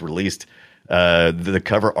 when it was released, the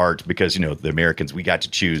cover art, because the Americans, we got to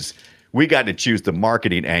choose the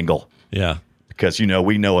marketing angle. Yeah. Because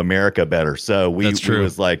we know America better. So we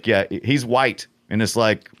was like, yeah, he's white. And it's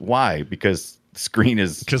like, why? Because the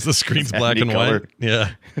screen's black and white.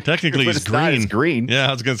 Yeah. Technically he's green. Green. Yeah,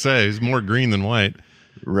 I was gonna say he's more green than white.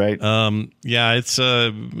 Right. Yeah, it's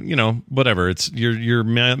whatever. It's your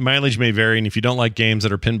mileage may vary, and if you don't like games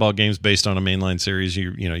that are pinball games based on a mainline series,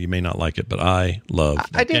 you may not like it. But I love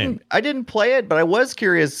that game. I didn't play it, but I was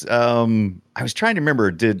curious. I was trying to remember.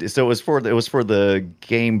 It was for the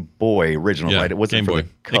Game Boy original, right? It wasn't Game for Boy.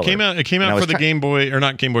 The Color. It came out for the Game Boy, or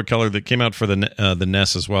not Game Boy Color. That came out for the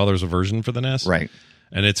NES as well. There's a version for the NES, right?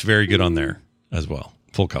 And it's very good on there as well.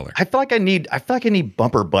 Full color. I feel like I need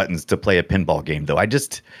bumper buttons to play a pinball game, though. I feel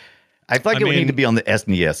like it would need to be on the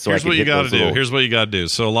SNES. So here's what you got to do. Here's what you got to do.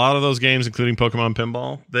 So a lot of those games, including Pokemon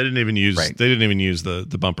Pinball, they didn't even use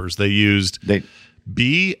the bumpers. They used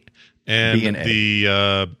B and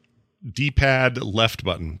the D-pad left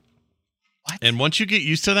button. What? And once you get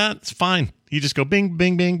used to that, it's fine. You just go bing,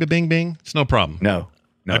 bing, bing, bing, bing. It's no problem. No,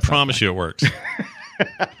 I promise you, it works.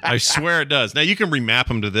 I swear it does. Now you can remap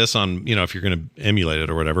them to this on, if you're going to emulate it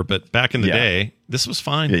or whatever. But back in the day, this was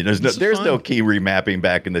fine. Yeah, there's no key remapping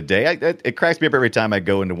back in the day. It cracks me up every time I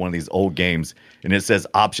go into one of these old games and it says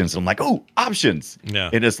options. And I'm like, oh, options. Yeah.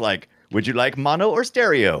 And it's like, would you like mono or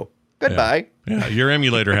stereo? Goodbye. Yeah. Your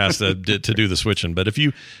emulator has to do the switching. But if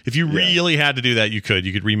you really had to do that, you could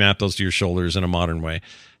remap those to your shoulders in a modern way.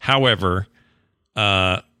 However,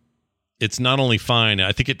 it's not only fine.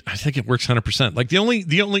 I think it works 100%. Like the only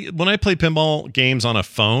when I play pinball games on a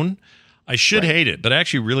phone, I should hate it, but I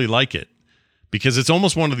actually really like it because it's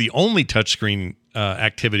almost one of the only touchscreen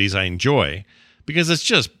activities I enjoy because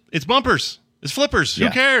it's bumpers, it's flippers. Yeah.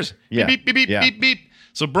 Who cares? Yeah. Beep beep beep beep beep.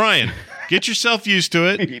 So Brian, get yourself used to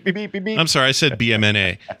it. Beep, beep, beep, beep, beep. I'm sorry, I said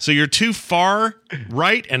BMNA. So your two far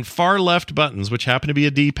right and far left buttons, which happen to be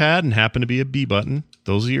a D-pad and happen to be a B button.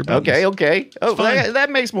 Those are your buttons. Okay. Oh, that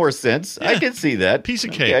makes more sense. Yeah. I can see that. Piece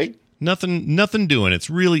of cake. Nothing doing. It's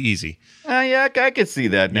really easy. Yeah, I can see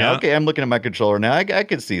that now. Yeah. Okay, I'm looking at my controller now. I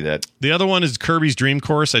can see that. The other one is Kirby's Dream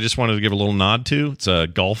Course. I just wanted to give a little nod to. It's a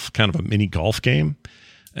kind of a mini golf game.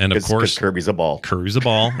 And of course, Kirby's a ball. Kirby's a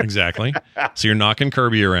ball, exactly. So you're knocking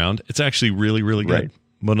Kirby around. It's actually really, really good. Right.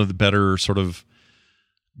 One of the better sort of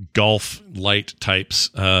golf light types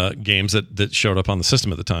games that showed up on the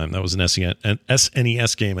system at the time. That was an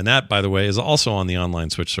SNES game, and that, by the way, is also on the online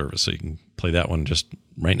Switch service, so you can play that one just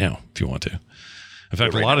right now if you want to. In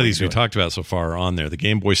fact, a lot of these we talked about so far are on there. The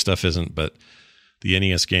Game Boy stuff isn't, but the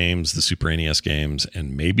NES games, the Super NES games,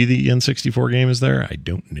 and maybe the N64 game is there. I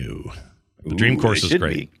don't know. The Dream Course is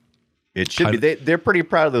great. It should be. They're pretty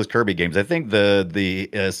proud of those Kirby games. I think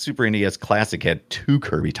the Super NES Classic had 2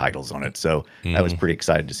 Kirby titles on it, so I was pretty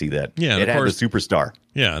excited to see that. Yeah, it had the Superstar.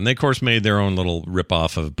 Yeah, and they of course made their own little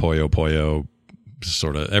ripoff of Puyo Puyo.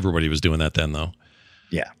 Sort of everybody was doing that then, though.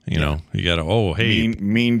 Yeah, you know, you got to hey,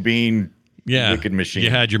 mean bean. wicked machine. You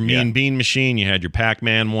had your Mean Bean machine. You had your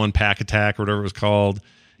Pac-Man one, Pack Attack, or whatever it was called.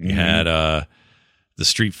 You had the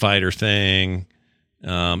Street Fighter thing.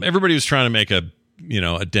 Everybody was trying to make a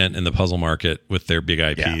dent in the puzzle market with their big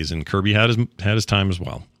IPs, and Kirby had his time as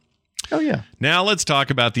well. Oh yeah. Now let's talk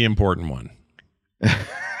about the important one.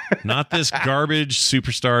 Not this garbage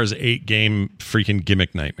Superstars 8-game freaking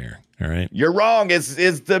gimmick nightmare. All right. You're wrong. It's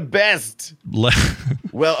the best.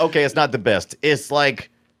 Well, okay, it's not the best. It's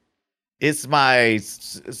like it's my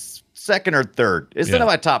second or third. It's not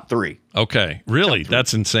my top 3. Okay. Really?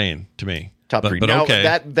 That's insane to me. Top 3. But now,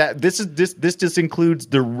 okay. This just includes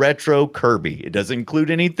the retro Kirby. It doesn't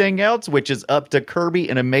include anything else, which is up to Kirby,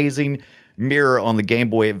 an amazing mirror on the Game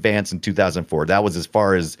Boy Advance in 2004. That was as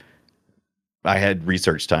far as I had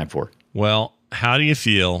research time for. Well, how do you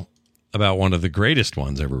feel about one of the greatest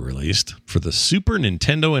ones ever released for the Super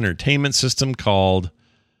Nintendo Entertainment System called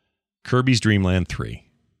Kirby's Dream Land 3?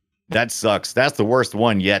 That sucks. That's the worst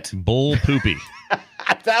one yet. Bull poopy.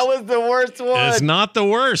 That was the worst one. It's not the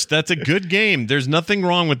worst. That's a good game. There's nothing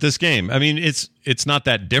wrong with this game. I mean, it's not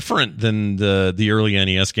that different than the early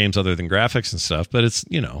NES games other than graphics and stuff, but it's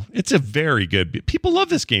a very good. People love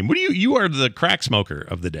this game. You are the crack smoker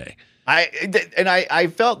of the day.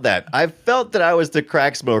 I felt that. I felt that I was the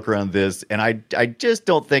crack smoker on this, and I just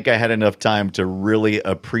don't think I had enough time to really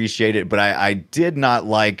appreciate it, but I did not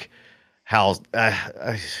like how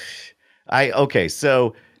okay,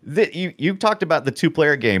 so you talked about the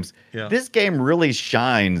 2-player games. Yeah. This game really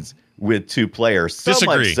shines with 2 players.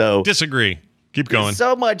 Disagree. Keep going.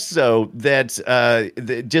 So much so that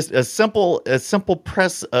just a simple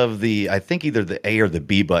press of the, I think either the A or the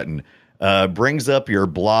B button, brings up your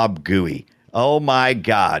blob GUI. Oh my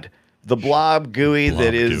God. The blob GUI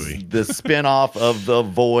that is the spinoff of the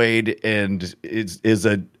Void and is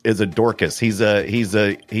a Dorcas. He's a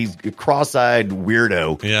cross-eyed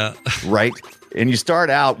weirdo. Yeah. Right? And you start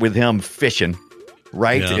out with him fishing,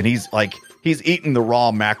 right? Yeah. And he's eating the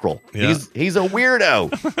raw mackerel. Yeah. He's a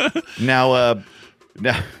weirdo. Now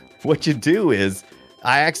what you do is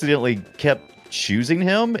I accidentally kept choosing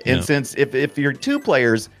him, and since if you're 2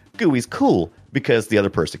 players, GUI's cool because the other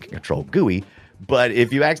person can control GUI. But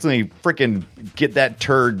if you accidentally freaking get that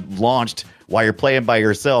turd launched while you're playing by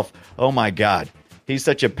yourself, oh my God, he's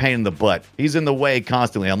such a pain in the butt. He's in the way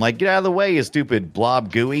constantly. I'm like, get out of the way, you stupid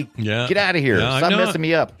blob GUI. Yeah. Get out of here. Yeah, Stop messing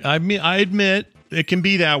me up. I admit it can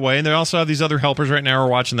be that way. And they also have these other helpers right now. We're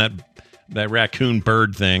watching that raccoon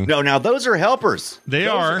bird thing. No, now those are helpers. They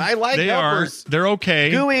are. I like helpers. They're okay.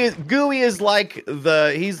 GUI is like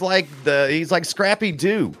he's like Scrappy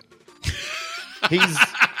Doo.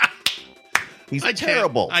 He's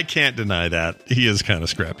terrible. I can't deny that. He is kind of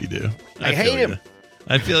Scrappy Doo. I hate him.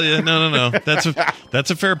 I feel you. No. That's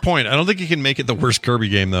a fair point. I don't think you can make it the worst Kirby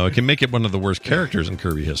game, though. It can make it one of the worst characters in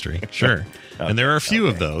Kirby history. Sure. And there are a few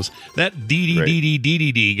of those. That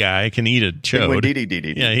DDDD guy can eat a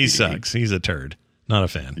chode. Yeah, he sucks. He's a turd. Not a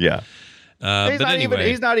fan. Yeah.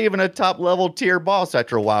 He's not even a top level tier boss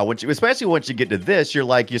after a while. Especially once you get to this,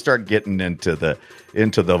 you start getting into the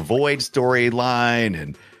Void storyline,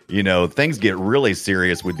 and things get really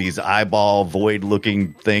serious with these eyeball void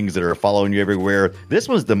looking things that are following you everywhere. This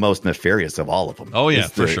was the most nefarious of all of them. Oh yeah,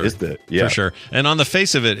 for sure. And on the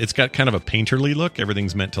face of it, it's got kind of a painterly look.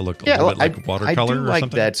 Everything's meant to look a little bit like watercolor. I do like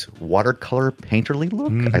that watercolor painterly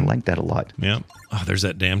look. I like that a lot. Yeah. Oh, there's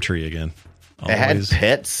that damn tree again. It had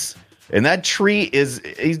pets. And that tree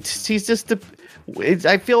he's just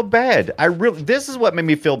I feel bad. This is what made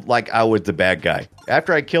me feel like I was the bad guy.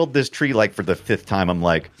 After I killed this tree, for the 5th time, I'm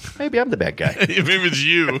like, maybe I'm the bad guy. It was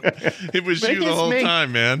you. It was you the whole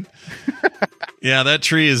time, man. Yeah, that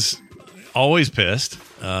tree is always pissed.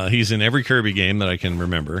 He's in every Kirby game that I can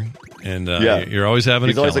remember. And you're always having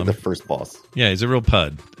to kill him. He's always like the first boss. Yeah, he's a real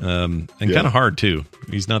pud. And kind of hard, too.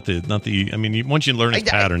 He's not the I mean, once you learn his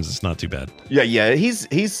patterns, it's not too bad. Yeah.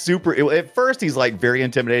 He's super. At first, he's very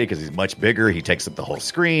intimidating because he's much bigger. He takes up the whole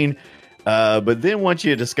screen. But then once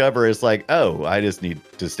you discover, it's like, oh, I just need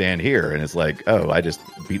to stand here. And it's like, oh, I just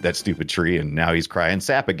beat that stupid tree. And now he's crying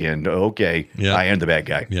sap again. Okay. Yep. I am the bad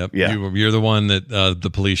guy. Yep. Yeah. You're the one that the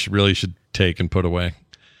police really should take and put away.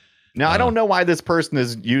 Now, I don't know why this person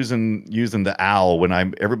is using the owl when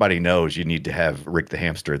everybody knows you need to have Rick the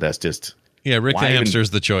hamster. That's just... Yeah, Rick the hamster's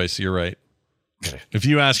the choice. You're right. If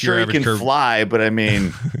you ask your average he can fly, but I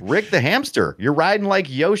mean, Rick the hamster, you're riding like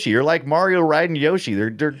Yoshi. You're like Mario riding Yoshi.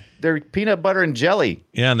 They're peanut butter and jelly.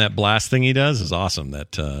 Yeah, and that blast thing he does is awesome.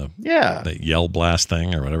 That that yell blast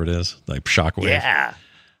thing or whatever it is, like shockwave. Yeah.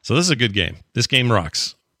 So this is a good game. This game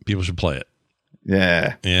rocks. People should play it.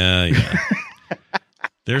 Yeah. Yeah.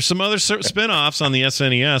 There's some other spin-offs on the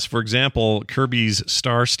SNES. For example, Kirby's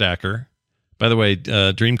Star Stacker. By the way,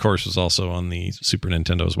 Dream Course was also on the Super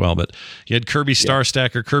Nintendo as well. But you had Kirby Star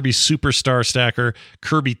Stacker, Kirby Super Star Stacker,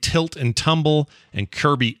 Kirby Tilt and Tumble, and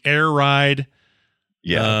Kirby Air Ride.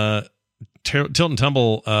 Yeah. Tilt and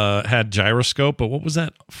Tumble had gyroscope, but what was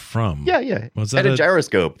that from? Yeah. Was that a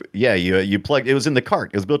gyroscope? Yeah, you plugged. It was in the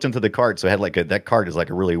cart. It was built into the cart, so it had that cart is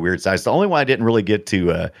like a really weird size. The only one I didn't really get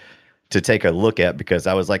to take a look at because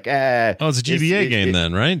I was like, it's a GBA game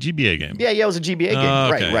then, right? GBA game. Yeah, it was a GBA game.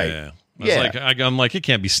 Okay, right. Yeah. I'm like, it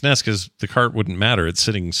can't be SNES because the cart wouldn't matter. It's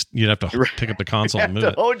sitting. You'd have to pick up the console and move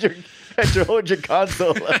it. Hold your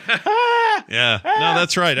console. Yeah, no,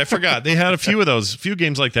 that's right. I forgot they had a few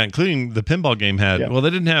games like that, including the pinball game had. Yeah. Well,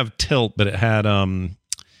 they didn't have tilt, but it had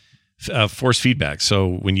force feedback.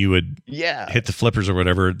 So when you would hit the flippers or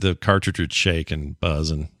whatever, the cartridge would shake and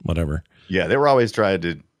buzz and whatever. Yeah, they were always trying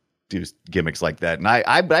to do gimmicks like that, and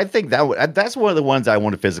I think that's one of the ones I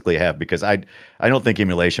want to physically have because I don't think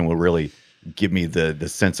emulation will really give me the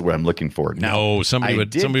sense of what I'm looking for. No, somebody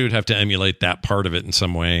would have to emulate that part of it in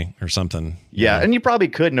some way or something. Yeah, and you probably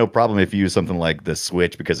could, no problem, if you use something like the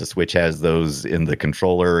Switch, because the Switch has those in the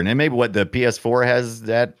controller, and maybe what the PS4 has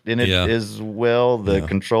that in it as well. The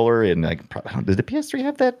controller, and did the PS3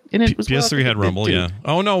 have that in it as well? PS3 had Rumble, yeah.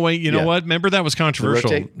 Oh no, wait, you know what? Remember that was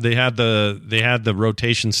controversial. They had the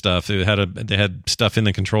rotation stuff. They had stuff in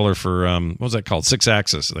the controller for what was that called?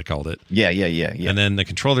 6-axis, they called it. Yeah. And then the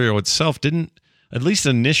controller itself didn't, at least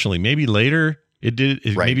initially, maybe later it did.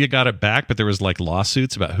 Maybe it got it back, but there was like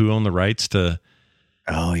lawsuits about who owned the rights to.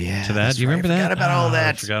 Oh yeah, to that. Do you remember that? I forgot about all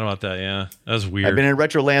that. I forgot about that. Yeah, that was weird. I've been in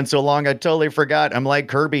retro land so long, I totally forgot. I'm like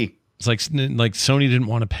Kirby. It's like Sony didn't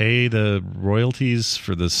want to pay the royalties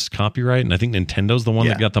for this copyright, and I think Nintendo's the one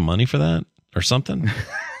that got the money for that or something.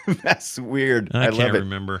 That's weird. I can't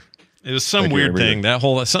remember. It was some weird thing.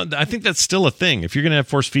 I think that's still a thing. If you're going to have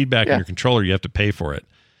force feedback in your controller, you have to pay for it,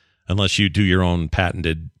 unless you do your own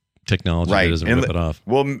patented technology that doesn't rip it off.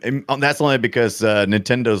 Well, that's only because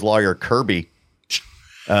Nintendo's lawyer Kirby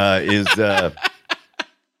is.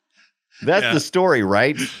 That's the story,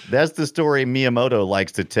 right? That's the story Miyamoto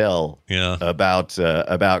likes to tell.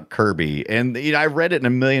 About Kirby, and I read it in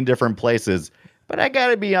a million different places. But I got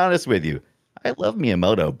to be honest with you, I love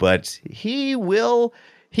Miyamoto, but he will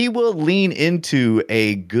lean into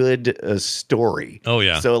a good story. Oh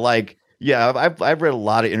yeah. So I've read a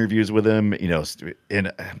lot of interviews with him,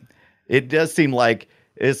 and it does seem like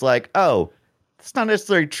it's like, oh, it's not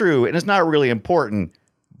necessarily true, and it's not really important.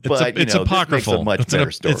 But it's apocryphal.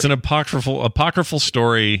 It's an apocryphal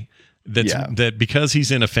story that because he's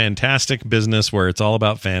in a fantastic business where it's all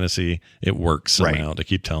about fantasy, it works somehow to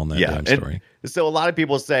keep telling that damn story. So a lot of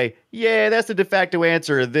people say, yeah, that's the de facto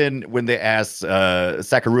answer. Then when they ask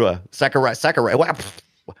Sakurai,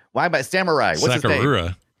 why about Samurai? What's his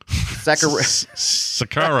name? Sakurai.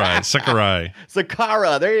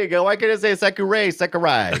 Sakura. There you go. Why can't I say Sakurai?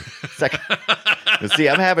 See,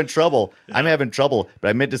 I'm having trouble, but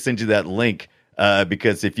I meant to send you that link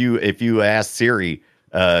because if you ask Siri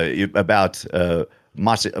about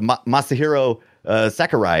Masahiro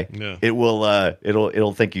Sakurai,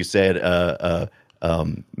 it'll think you said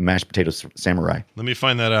mashed potato samurai. Let me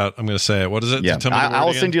find that out. I'm going to say it. What is it? Yeah,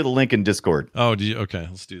 I'll send you the link in Discord. Oh, okay,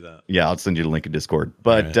 let's do that. Yeah, I'll send you the link in Discord.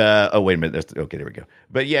 But wait a minute. Okay, there we go.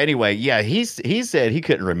 But yeah, anyway, he said he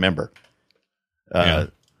couldn't remember.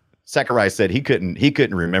 Sakurai said he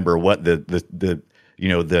couldn't remember what the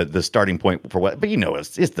starting point for what. But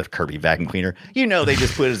it's the Kirby vacuum cleaner. They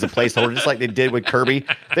just put it as a placeholder, just like they did with Kirby.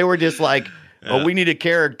 They were just like, oh, we need a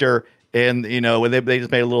character, and when they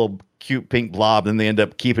just made a little cute pink blob, and they end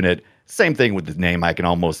up keeping it. Same thing with the name. I can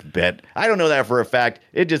almost bet. I don't know that for a fact.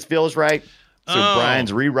 It just feels right. So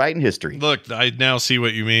Brian's rewriting history. Look, I now see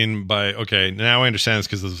what you mean by, okay, now I understand this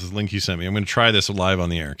because this is the link you sent me. I'm going to try this live on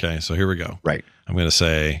the air, okay? So here we go. Right. I'm going to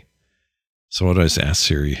say, so what do I say? Ask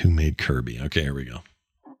Siri, who made Kirby? Okay, here we go.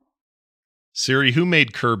 Siri, who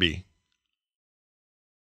made Kirby?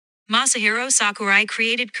 Masahiro Sakurai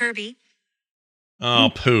created Kirby.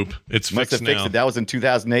 Oh, poop. It's fixed now. That was in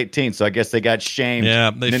 2018, so I guess they got shamed.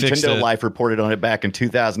 Yeah, they fixed it. Nintendo Life reported on it back in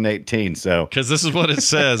 2018, so. Because this is what it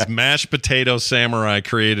says. Mashed Potato Samurai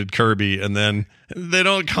created Kirby, and then they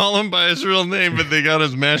don't call him by his real name, but they got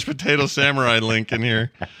his Mashed Potato Samurai link in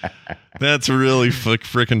here. That's really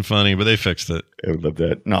freaking funny, but they fixed it. I would love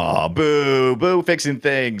that. No, boo, fixing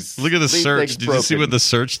things. Look at the search. Did you see what the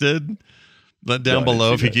search did? Down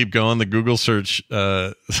below, if you keep going, the Google search...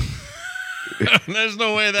 There's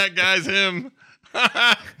no way that guy's him.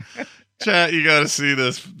 Chat, you got to see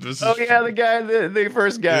this. The guy, the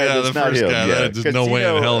first guy. Yeah, the first guy. There's no way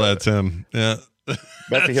in hell that's him. Yeah.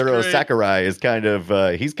 Masahiro Sakurai is kind of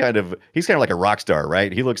he's kind of like a rock star,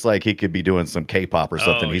 right? He looks like he could be doing some K-pop or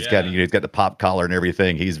something. He's got he's got the pop collar and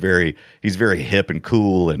everything. He's very hip and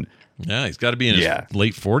cool, and he's got to be in his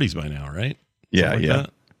late 40s by now, right? Yeah, He's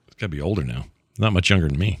got to be older now. Not much younger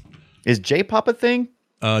than me. Is J-pop a thing?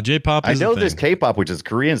 J-pop is I know there's K-pop, which is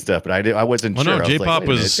Korean stuff, but I wasn't sure. No,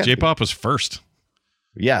 J-pop was first.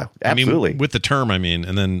 Yeah, absolutely. I mean, with the term,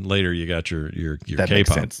 and then later you got your that K-pop.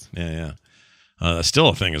 Makes sense. Yeah. Still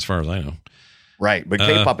a thing as far as I know. Right, but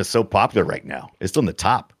K-pop is so popular right now. It's still in the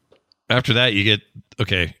top. After that, you get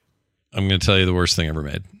I'm going to tell you the worst thing ever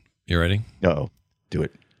made. You ready? No, do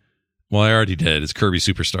it. Well, I already did. It's Kirby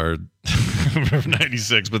Superstar from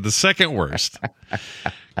 96, but the second worst.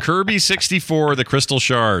 Kirby 64, the Crystal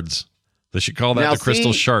Shards. They should call that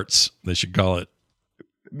Crystal Sharts. They should call it.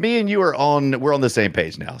 Me and you we're on the same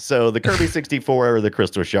page now. So the Kirby 64 or the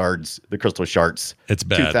Crystal Shards, It's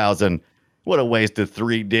bad. 2000. What a waste of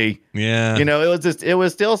 3D. Yeah. It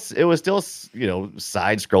was still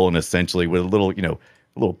side scrolling essentially with a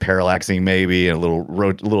little parallaxing maybe and a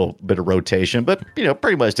little bit of rotation, but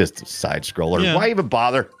pretty much just side scroller. Yeah. Why even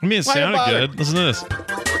bother? I mean, it sounded good. Listen to this.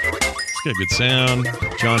 It's got good sound,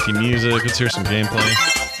 jaunty music. Let's hear some gameplay.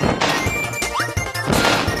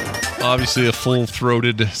 Obviously, a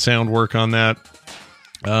full-throated sound work on that.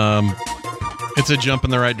 It's a jump in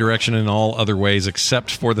the right direction in all other ways, except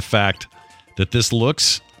for the fact that this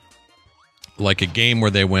looks like a game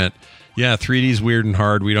where they went, 3D's weird and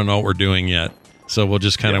hard. We don't know what we're doing yet. So we'll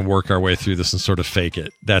just kind of work our way through this and sort of fake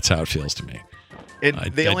it. That's how it feels to me. I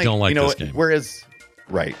don't like this game. Whereas,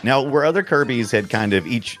 right. Now, where other Kirby's had kind of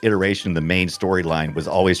each iteration, the main storyline was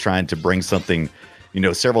always trying to bring something,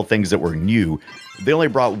 several things that were new. They only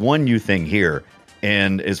brought one new thing here.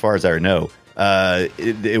 And as far as I know,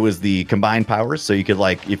 it was the combined powers. So you could,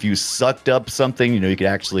 if you sucked up something, you could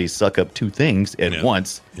actually suck up two things at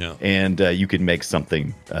once. Yeah. And you could make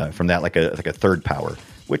something from that, like a third power,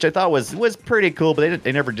 which I thought was pretty cool, but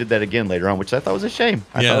they never did that again later on, which I thought was a shame.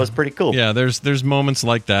 I thought it was pretty cool. Yeah, there's moments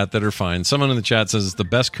like that are fine. Someone in the chat says it's the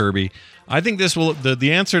best Kirby. I think this will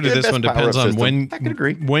the answer to this one depends on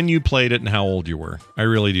when you played it and how old you were. I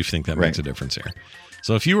really do think that makes a difference here.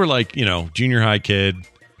 So if you were junior high kid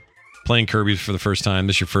playing Kirby for the first time,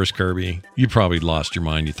 this is your first Kirby, you probably lost your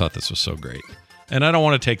mind. You thought this was so great. And I don't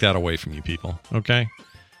want to take that away from you people, okay?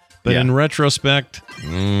 But in retrospect,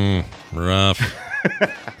 rough.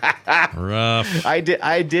 Rough. I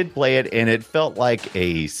did play it, and it felt like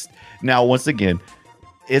now once again,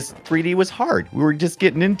 3D was hard. We were just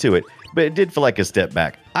getting into it, but it did feel like a step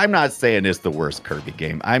back. I'm not saying it's the worst Kirby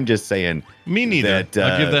game. I'm just saying me neither.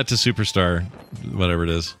 I'll give that to Superstar, whatever it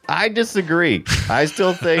is. I disagree. I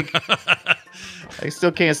still think I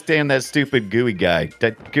still can't stand that stupid gooey guy.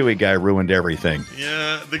 That gooey guy ruined everything.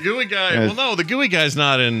 Yeah, the gooey guy. Well, no, the gooey guy's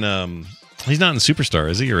not in. He's not in Superstar,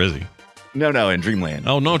 is he, or is he? No, in Dreamland.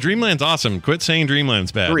 Oh, no, Dreamland's awesome. Quit saying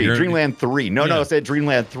Dreamland's bad. Dreamland 3. No, I said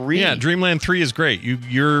Dreamland 3. Yeah, Dreamland 3 is great.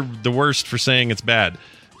 You're the worst for saying it's bad.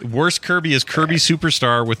 Worst Kirby is Kirby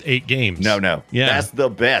Superstar with 8 games. No. Yeah. That's the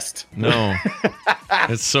best. No.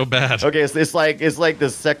 It's so bad. Okay, it's like the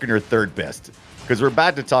second or third best. Because we're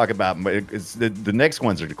about to talk about the next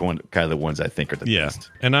ones are kind of the ones I think are the best.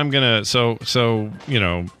 And I'm going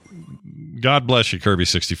to, God bless you, Kirby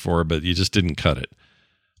 64, but you just didn't cut it.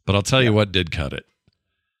 But I'll tell you what did cut it.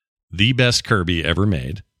 The best Kirby ever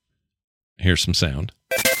made. Here's some sound.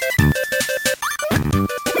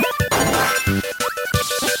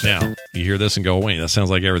 Now, you hear this and go, wait, that sounds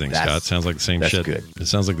like everything, Scott. Sounds like the same shit. Good. It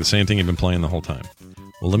sounds like the same thing you've been playing the whole time.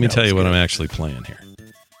 Well, let me tell you what I'm actually playing here.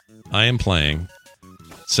 I am playing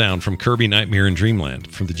sound from Kirby Nightmare in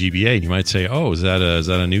Dreamland from the GBA. You might say, oh, is that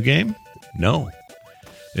a new game? No.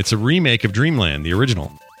 It's a remake of Dreamland, the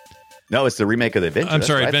original. No, it's the remake of the Adventure. I'm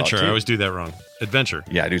sorry, Adventure. I always do that wrong. Adventure.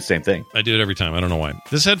 Yeah, I do the same thing. I do it every time. I don't know why.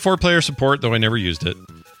 This had 4-player support, though I never used it.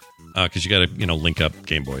 Because you got to, link up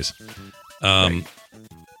Game Boys. Right.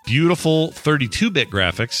 Beautiful 32-bit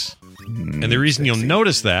graphics. And the reason you'll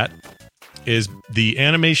notice that is the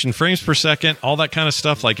animation frames per second, all that kind of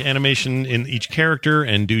stuff, like animation in each character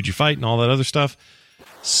and dude you fight and all that other stuff.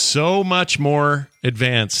 So much more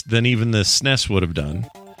advanced than even the SNES would have done.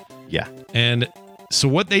 Yeah. And so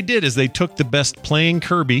what they did is they took the best playing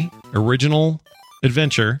Kirby, original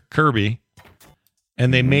adventure, Kirby,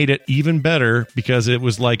 and they made it even better because it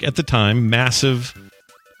was like, at the time, massive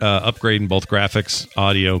upgrade in both graphics,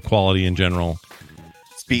 audio, quality in general.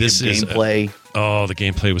 Speed of gameplay. The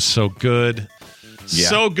gameplay was so good. Yeah.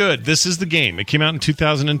 So good. This is the game. It came out in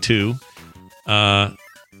 2002, and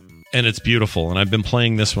it's beautiful. And I've been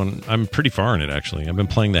playing this one. I'm pretty far in it, actually. I've been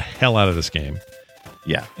playing the hell out of this game.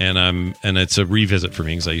 Yeah. And it's a revisit for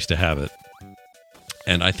me because I used to have it.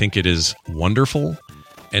 And I think it is wonderful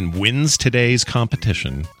and wins today's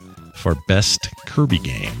competition for best Kirby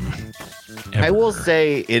game ever. I will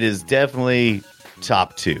say it is definitely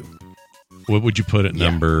top 2. What would you put at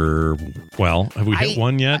number? Well, have we hit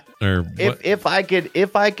one yet? Or if I could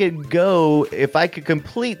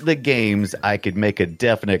complete the games, I could make a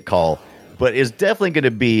definite call. But it's definitely going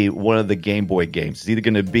to be one of the Game Boy games. It's either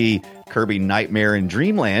going to be Kirby Nightmare in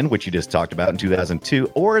Dreamland, which you just talked about in 2002,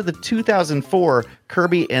 or the 2004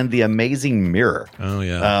 Kirby and the Amazing Mirror. Oh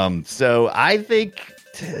yeah. So I think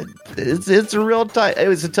it's a real tight. It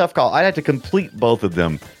was a tough call. I'd have to complete both of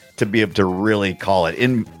them to be able to really call it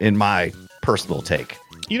in my personal take.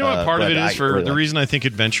 You know what part of it is for the reason I think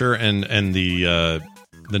Adventure and the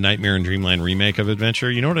Nightmare in Dreamland remake of Adventure.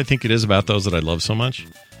 You know what I think it is about those that I love so much?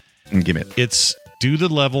 Give me it. It's do the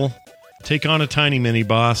level, take on a tiny mini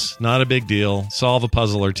boss, not a big deal, solve a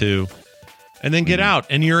puzzle or two, and then get out.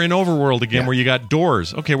 And you're in Overworld again where you got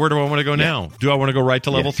doors. Okay, where do I want to go now? Do I want to go right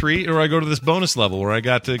to level 3 or I go to this bonus level where I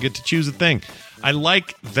got to get to choose a thing? I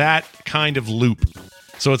like that kind of loop.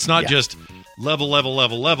 So it's not just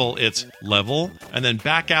level. It's level and then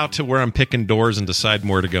back out to where I'm picking doors and decide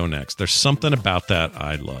where to go next. There's something about that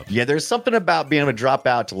I love. Yeah, there's something about being able to drop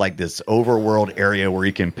out to like this overworld area where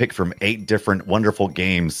you can pick from 8 different wonderful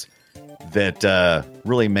games that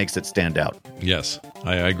really makes it stand out. Yes,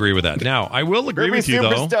 I agree with that. Now, I will agree with you,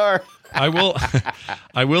 Superstar. though.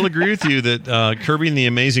 I will agree with you that Kirby and the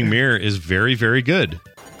Amazing Mirror is very, very good.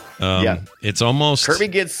 It's almost Kirby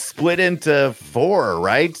gets split into 4,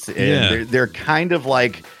 right? And they're kind of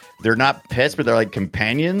like they're not pets, but they're like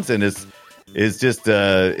companions, and it's just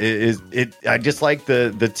I just like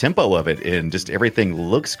the tempo of it, and just everything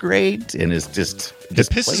looks great, and it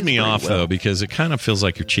pisses me off though because it kind of feels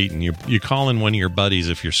like you're cheating. You call in one of your buddies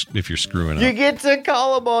if you're screwing up. You get to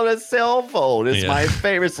call them on a cell phone. It's my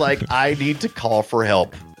favorite. It's like I need to call for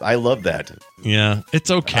help. I love that. Yeah, it's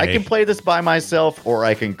okay. I can play this by myself, or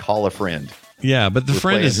I can call a friend. Yeah, but the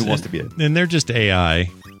friend is who wants to be it, and they're just AI.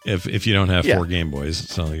 If you don't have 4 Game Boys,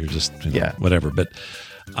 so you're just whatever. But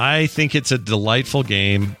I think it's a delightful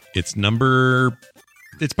game. It's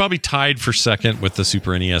probably tied for second with the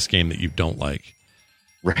Super NES game that you don't like.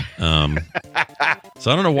 Right. So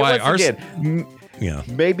I don't know why ours. Yeah.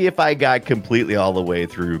 Maybe if I got completely all the way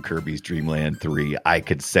through Kirby's Dream Land 3, I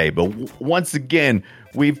could say. But once again,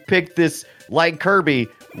 we've picked this, like Kirby,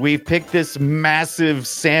 we've picked this massive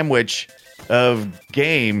sandwich of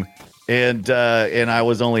game, and I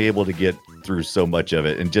was only able to get through so much of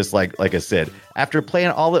it. And just like I said, after playing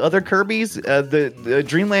all the other Kirby's, the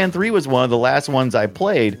Dreamland 3 was one of the last ones I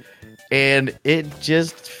played, and it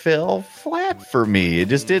just fell flat for me. It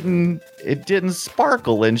just didn't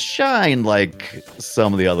sparkle and shine like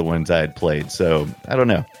some of the other ones I had played. So I don't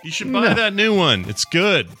know. You should buy that new one. It's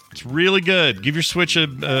good. It's really good. Give your Switch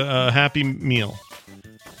a Happy Meal.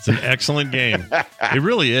 It's an excellent game. It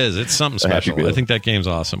really is. It's something special. I think that game's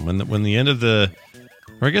awesome. When the end of or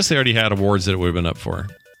I guess they already had awards that it would have been up for.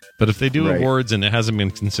 But if they do awards and it hasn't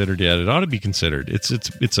been considered yet, it ought to be considered. It's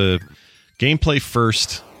a gameplay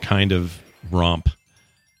first kind of romp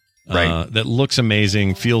that looks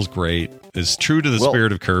amazing, feels great, is true to the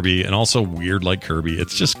spirit of Kirby, and also weird like Kirby.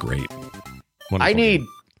 It's just great. I need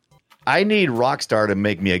Rockstar to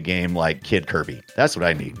make me a game like Kid Kirby. That's what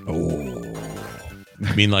I need. Oh,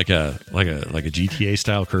 you mean like a GTA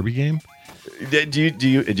style Kirby game? Did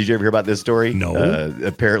you ever hear about this story? No.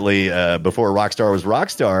 Apparently, before Rockstar was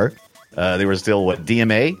Rockstar, they were still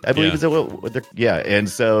DMA, I believe is what they're, and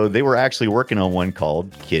so they were actually working on one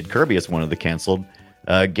called Kid Kirby. It's one of the canceled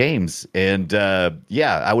games, and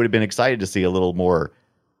I would have been excited to see a little more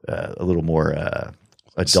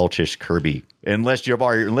adultish Kirby, unless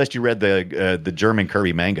you read the German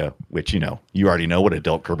Kirby manga, which you already know what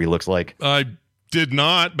adult Kirby looks like. I did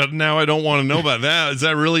not, but now I don't want to know about that. Is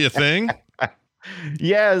that really a thing?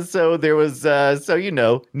 Yeah, so there was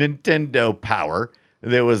Nintendo Power.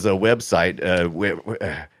 There was a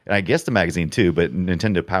website, I guess the magazine too, but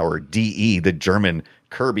Nintendo Power DE, the German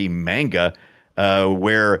Kirby manga,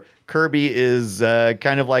 where Kirby is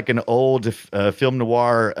kind of like an old film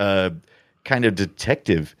noir kind of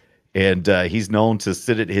detective, and he's known to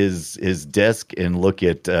sit at his desk and look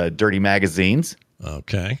at dirty magazines.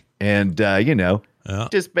 Okay. And,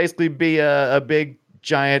 just basically be a big,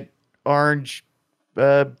 giant, orange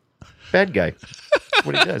bad guy. That's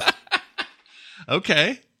what he does.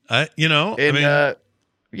 Okay.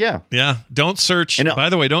 Yeah. Don't search. By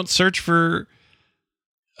the way, don't search for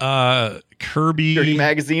Kirby Dirty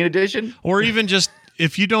Magazine Edition, or even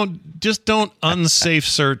don't unsafe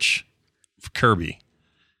search for Kirby.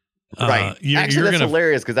 Right. Actually, that's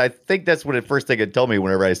hilarious because I think that's what the first thing it told me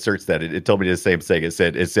whenever I searched that. It told me the same thing. It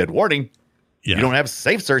said, warning, you don't have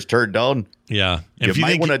safe search turned on. Yeah. If you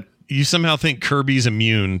think you somehow think Kirby's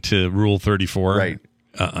immune to Rule 34. Right.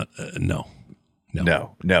 No.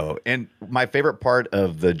 And my favorite part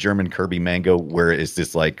of the German Kirby mango, where it's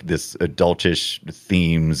just like this adultish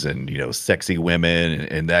themes and, sexy women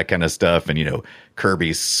and that kind of stuff. And,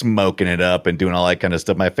 Kirby smoking it up and doing all that kind of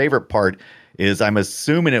stuff. My favorite part is I'm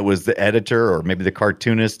assuming it was the editor or maybe the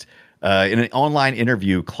cartoonist. In an online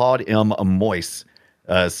interview, Claude M. Moyes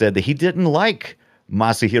said that he didn't like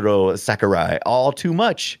Masahiro Sakurai all too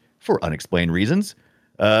much for unexplained reasons.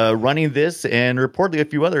 Running this and reportedly a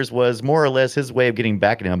few others was more or less his way of getting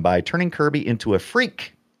back at him by turning Kirby into a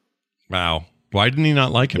freak. Wow. Why didn't he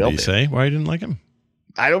not like him? Did he say why he didn't like him?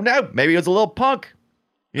 I don't know. Maybe he was a little punk.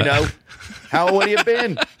 How would he have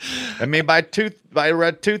been? I mean, by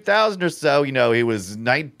 2000 or so, he was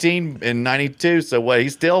 19 and 92. So what?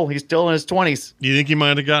 He's still in his 20s. You think he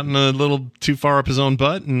might have gotten a little too far up his own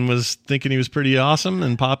butt and was thinking he was pretty awesome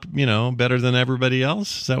and better than everybody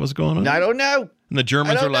else? Is that what's going on? I don't know. And the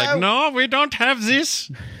Germans were like, no, we don't have this.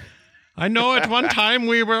 I know at one time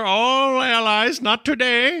we were all allies, not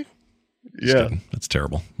today. Yeah. That's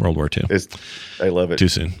terrible. World War II. I love it. Too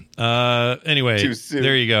soon. Anyway, Too soon.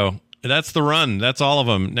 There you go. That's the run. That's all of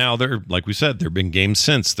them. Now, like we said, there have been games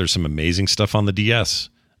since. There's some amazing stuff on the DS.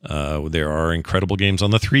 There are incredible games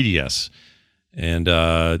on the 3DS. And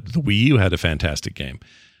the Wii U had a fantastic game.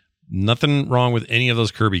 Nothing wrong with any of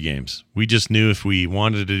those Kirby games. We just knew if we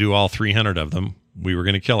wanted to do all 300 of them, we were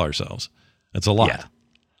going to kill ourselves. That's a lot. Yeah.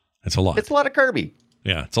 That's a lot. It's a lot of Kirby.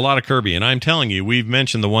 Yeah, it's a lot of Kirby. And I'm telling you, we've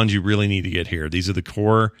mentioned the ones you really need to get here. These are the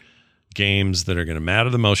core games that are going to matter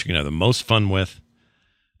the most. You're going to have the most fun with.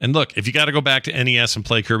 And look, if you got to go back to NES and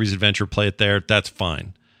play Kirby's Adventure, play it there. That's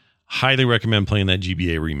fine. Highly recommend playing that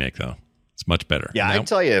GBA remake, though. It's much better. Yeah, I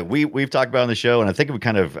tell you, we've talked about on the show, and I think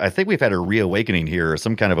we've had a reawakening here, or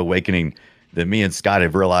some kind of awakening that me and Scott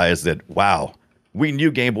have realized that, wow, we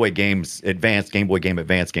knew Game Boy Game Advance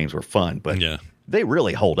games were fun, but they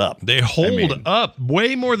really hold up. They hold up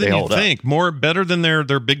way more than you think. Better than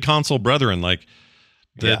their big console brethren. Like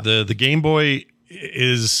the Game Boy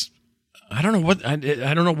is, I don't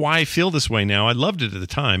know why I feel this way now. I loved it at the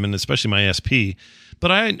time, and especially my SP,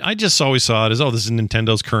 but I just always saw it as, this is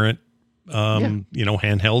Nintendo's current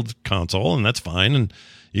handheld console, and that's fine, and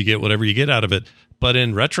you get whatever you get out of it. But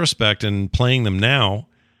in retrospect and playing them now,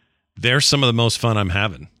 they're some of the most fun I'm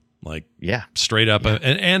having. Like, straight up. Yeah.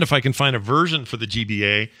 And if I can find a version for the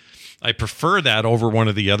GBA, I prefer that over one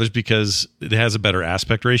of the others because it has a better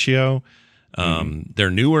aspect ratio.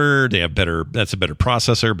 They're newer. They have that's a better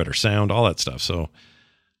processor, better sound, all that stuff. So,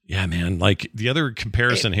 yeah, man. Like, the other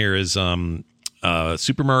comparison here is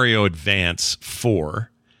Super Mario Advance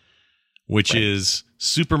 4, which is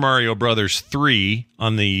Super Mario Brothers 3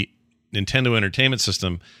 on the Nintendo Entertainment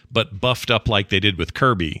System, but buffed up like they did with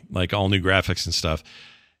Kirby, like all new graphics and stuff.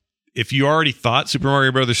 If you already thought Super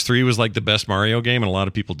Mario Brothers 3 was like the best Mario game, and a lot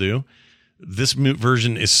of people do, this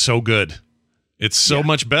version is so good. It's so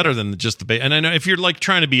much better than just the base. And I know if you're like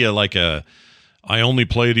trying to be I only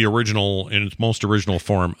play the original in its most original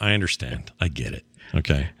form, I understand. I get it.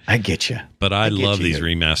 Okay. I get you. But I love these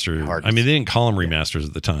remasters. I mean, they didn't call them remasters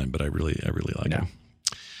at the time, but I really like them.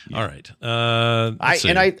 Yeah. All right. I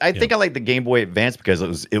think I like the Game Boy Advance because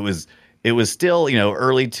it was still,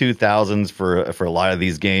 early 2000s for a lot of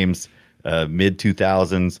these games, mid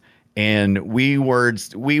 2000s, and we were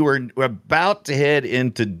about to head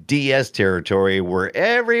into DS territory where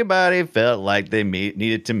everybody felt like they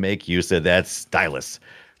needed to make use of that stylus.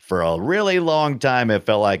 For a really long time, it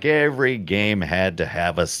felt like every game had to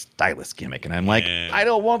have a stylus gimmick, and I'm like, I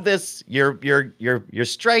don't want this. You're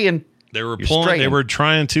straying. They were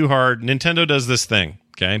trying too hard. Nintendo does this thing.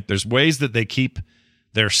 Okay, there's ways that they keep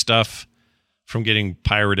their stuff from getting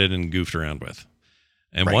pirated and goofed around with.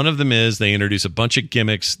 And one of them is they introduce a bunch of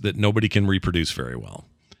gimmicks that nobody can reproduce very well.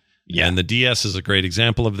 Yeah. And the DS is a great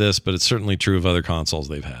example of this, but it's certainly true of other consoles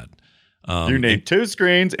they've had. You need two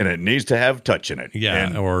screens and it needs to have touch in it.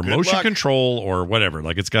 Yeah, or motion control or whatever.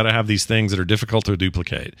 Like, it's got to have these things that are difficult to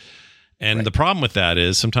duplicate. And the problem with that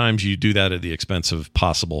is sometimes you do that at the expense of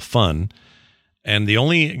possible fun. And the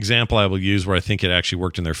only example I will use where I think it actually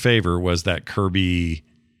worked in their favor was that Kirby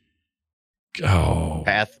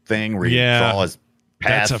path thing where you draw his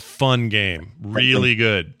path. That's a fun game. Really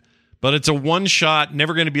good. But it's a one-shot,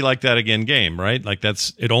 never going to be like that again game, right? Like,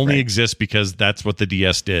 it only exists because that's what the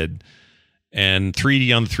DS did. And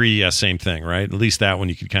 3D on the 3DS, same thing, right? At least that one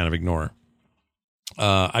you could kind of ignore.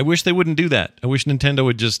 I wish they wouldn't do that. I wish Nintendo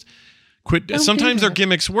would just Quit. Sometimes their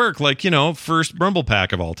gimmicks work, like, first Rumble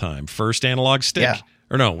Pack of all time, first analog stick. Yeah.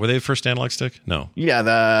 Or no, were they the first analog stick? No.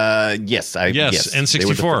 Yeah, yes,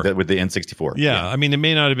 N64. With the N64. Yeah, I mean, it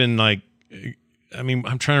may not have been like. I mean,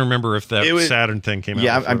 I'm trying to remember if that Saturn thing came out.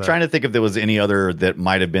 Yeah, I'm trying to think if there was any other that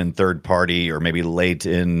might have been third party or maybe late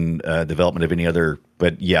in development of any other.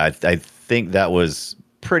 But yeah, I think that was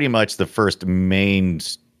pretty much the first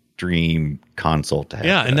mainstream console to have.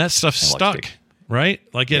 Yeah, and that stuff stuck, right?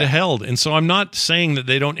 Like it held. And so I'm not saying that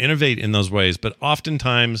they don't innovate in those ways, but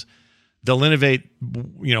oftentimes they'll innovate,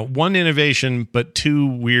 one innovation, but two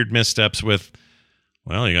weird missteps with,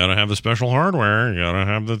 well, you got to have the special hardware. You got to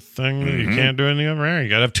have the thing that you can't do anything over. You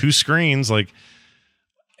got to have two screens. Like,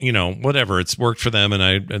 whatever. It's worked for them,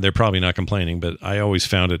 and they're probably not complaining. But I always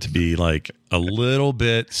found it to be like a little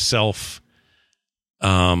bit self.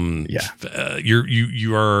 You're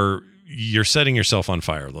setting yourself on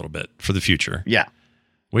fire a little bit for the future. Yeah,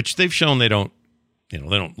 which they've shown they don't. They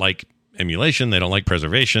don't like emulation. They don't like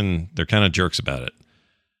preservation. They're kind of jerks about it.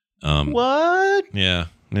 What? Yeah.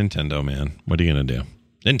 Nintendo, man. What are you going to do?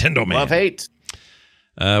 Nintendo, man. Love, hate.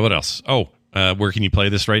 What else? Oh, where can you play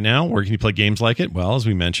this right now? Where can you play games like it? Well, as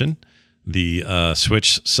we mentioned, the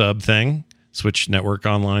Switch sub thing, Switch Network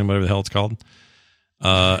Online, whatever the hell it's called,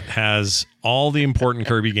 has all the important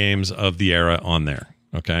Kirby games of the era on there.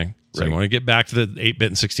 Okay? So you want to get back to the 8-bit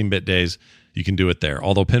and 16-bit days, you can do it there.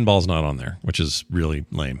 Although Pinball's not on there, which is really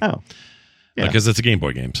lame. Oh. Yeah. Because it's a Game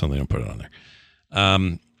Boy game, so they don't put it on there.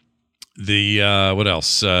 What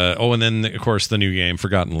else? And then of course the new game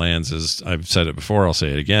Forgotten Lands is, I've said it before, I'll say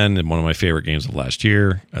it again, and one of my favorite games of last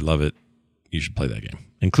year. I love it. You should play that game,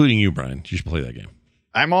 including you, Brian. You should play that game.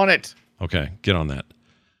 I'm on it. Okay, get on that.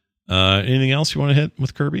 Anything else you want to hit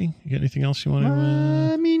with Kirby? You got anything else you want to?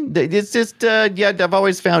 I mean, it's just I've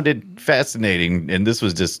always found it fascinating, and this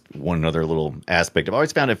was just one other little aspect. I've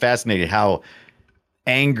always found it fascinating how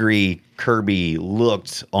angry Kirby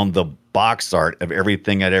looked on the box art of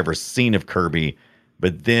everything I'd ever seen of Kirby.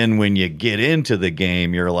 But then when you get into the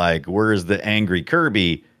game, you're like, where's the angry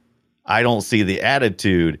Kirby? I don't see the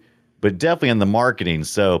attitude, but definitely in the marketing.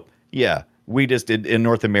 So yeah, we just did in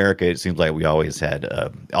North America. It seems like we always had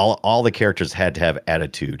all the characters had to have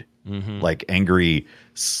attitude, like angry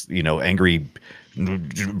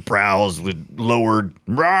brows with lowered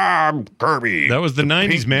Kirby. That was the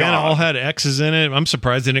 90s, man. God. All had X's in it. I'm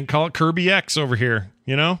surprised they didn't call it Kirby X over here.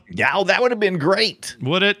 Yeah, that would have been great.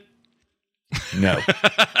 Would it? No.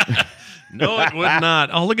 No, it would not.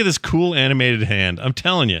 Oh, look at this cool animated hand. I'm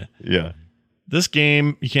telling you. Yeah. This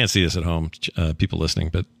game, you can't see this at home, people listening,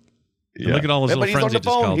 but look at all those little friends he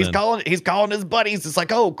just called He's calling his buddies. It's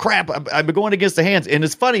like, oh, crap, I've been going against the hands. And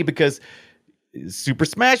it's funny because Super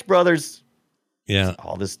Smash Brothers... Yeah,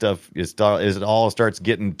 all this stuff it all starts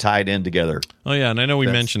getting tied in together. Oh yeah, and I know we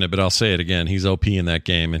mentioned it, but I'll say it again. He's OP in that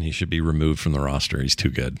game, and he should be removed from the roster. He's too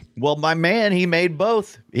good. Well, my man, he made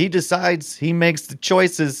both. He decides. He makes the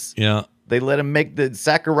choices. Yeah, they let him make the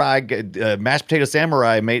Sakurai mashed potato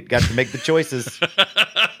samurai. Got to make the choices.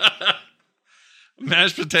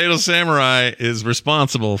 Mashed Potato Samurai is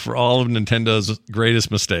responsible for all of Nintendo's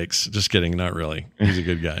greatest mistakes. Just kidding, not really. He's a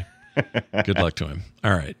good guy. Good luck to him.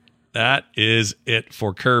 All right. That is it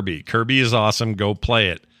for Kirby. Kirby is awesome. Go play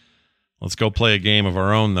it. Let's go play a game of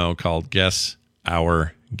our own, though, called Guess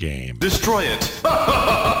Our Game. Destroy it.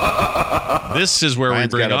 This is where we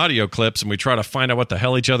bring audio clips and we try to find out what the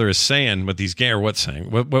hell each other is saying with these games, or what's saying,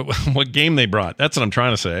 what game they brought. That's what I'm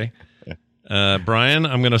trying to say. Brian,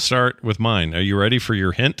 I'm going to start with mine. Are you ready for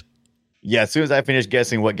your hint? Yeah, as soon as I finish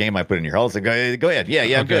guessing what game I put in your house, go ahead.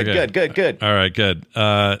 Yeah, okay, good. All right, good.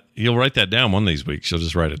 You'll write that down one of these weeks. You'll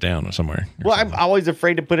just write it down somewhere. Well, I'm always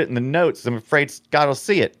afraid to put it in the notes. I'm afraid Scott will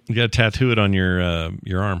see it. You got to tattoo it on your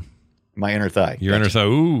arm. My inner thigh. Your inner thigh.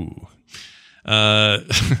 Ooh. All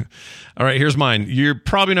right, here's mine. You're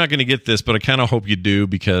probably not going to get this, but I kind of hope you do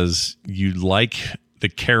because you like the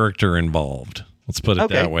character involved. Let's put it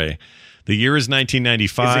that way. The year is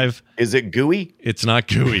 1995. Is it gooey? It's not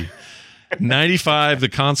gooey. 95, the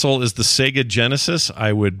console is the Sega Genesis.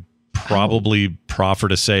 I would probably proffer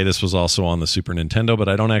to say this was also on the Super Nintendo, but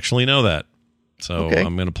I don't actually know that. So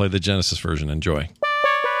I'm going to play the Genesis version. Enjoy.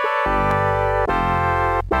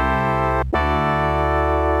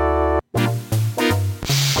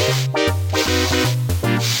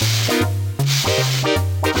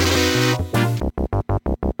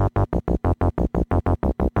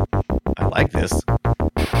 I like this.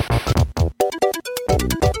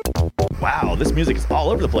 Wow, this music is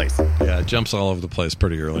all over the place. Yeah, it jumps all over the place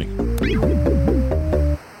pretty early.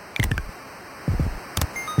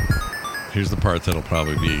 Here's the part that'll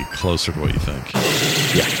probably be closer to what you think.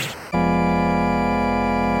 Yeah.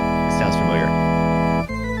 Sounds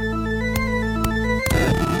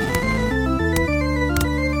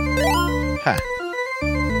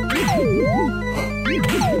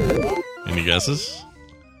guesses?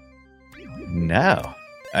 No.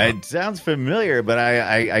 It sounds familiar, but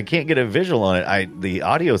I can't get a visual on it. The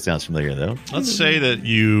audio sounds familiar, though. Let's say that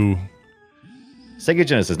you... Sega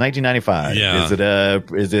Genesis, 1995. Yeah.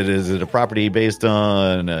 Is it a property based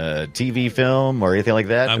on a TV film or anything like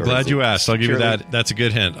that? I'm glad you asked. I'll give you that. That's a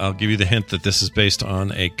good hint. I'll give you the hint that this is based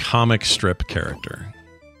on a comic strip character.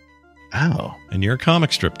 Oh. And you're a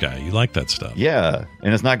comic strip guy. You like that stuff. Yeah.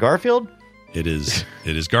 And it's not Garfield? It is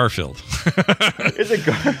Garfield. Is it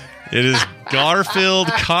Garfield? It is Garfield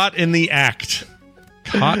caught in the act.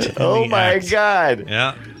 Caught in oh the my act. God.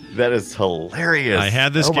 Yeah. That is hilarious. I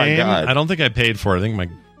had this game. My God. I don't think I paid for it. I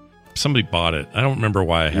think somebody bought it. I don't remember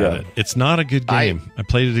why I had it. It's not a good game. I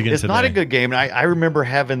played it again today. It's not a good game. And I remember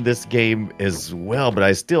having this game as well, but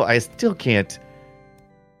I still can't.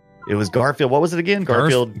 It was Garfield. What was it again?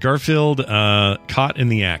 Garfield Caught in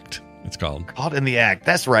the Act. It's called. Caught in the Act.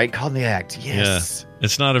 That's right. Caught in the Act. Yes. Yeah.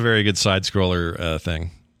 It's not a very good side scroller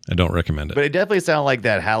thing. I don't recommend it. But it definitely sounded like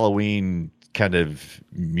that Halloween kind of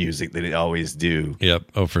music that they always do.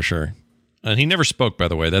 Yep. Oh, for sure. And he never spoke, by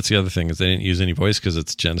the way. That's the other thing, is they didn't use any voice because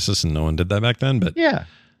it's Genesis and no one did that back then. But yeah,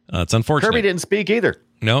 it's unfortunate. Kirby didn't speak either.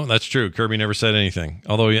 No, that's true. Kirby never said anything.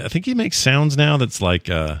 Although I think he makes sounds now that's like,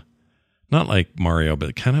 not like Mario,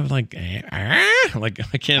 but kind of like I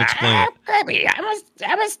can't explain it. Kirby,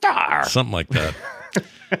 I'm a star. Something like that.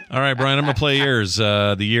 All right, Brian, I'm going to play yours.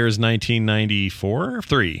 The year is 1994 or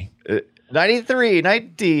 3?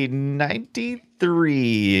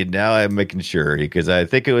 1993. Now I'm making sure because I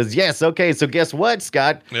think it was, yes. Okay, so guess what,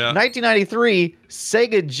 Scott? Yeah. 1993,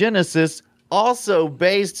 Sega Genesis, also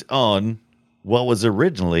based on what was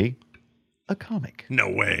originally a comic. No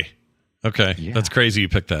way. Okay, That's crazy you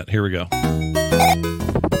picked that. Here we go.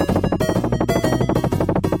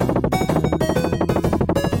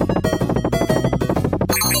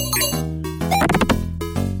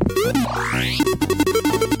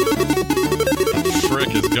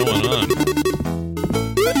 Is going on.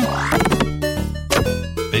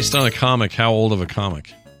 Based on a comic. How old of a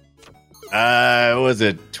comic? Was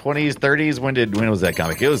it 20s, 30s? When was that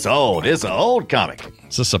comic? It was old. It's an old comic.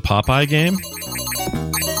 Is this a Popeye game? No,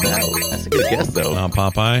 that's a good guess though. Not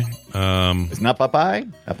Popeye. It's not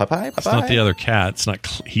Popeye. Popeye. It's not the other cat. It's not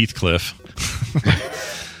Heathcliff.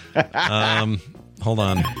 Hold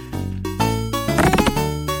on.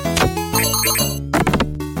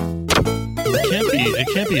 It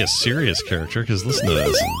can't be a serious character because listen to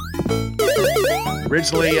this.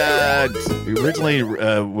 Originally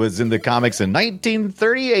was in the comics in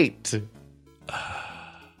 1938.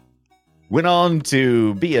 Went on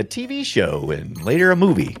to be a TV show and later a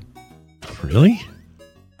movie. Really?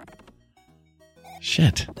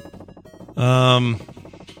 Shit. Give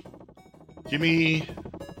me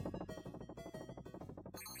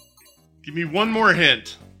one more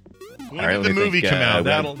hint. When did the movie come out?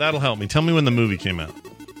 That'll help me. Tell me when the movie came out.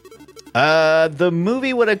 The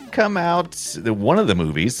movie would have come out, one of the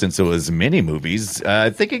movies, since it was many movies. I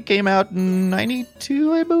think it came out in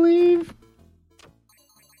 92, I believe.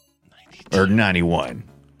 92. Or 91.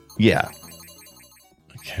 Yeah.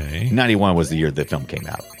 Okay. 91 was the year the film came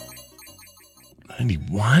out.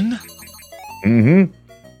 91? Mm-hmm.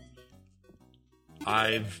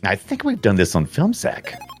 I think we've done this on Film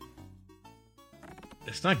Sack.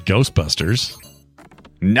 It's not Ghostbusters.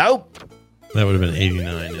 Nope. That would have been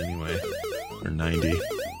 89 anyway. Or 90.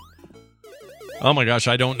 Oh my gosh,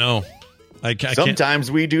 I don't know. I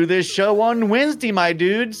Sometimes we do this show on Wednesday, my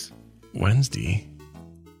dudes. Wednesday?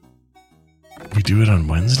 We do it on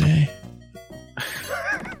Wednesday?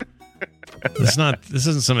 This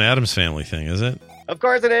isn't some Addams Family thing, is it? Of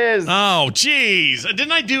course it is. Oh, jeez.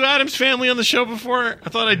 Didn't I do Addams Family on the show before? I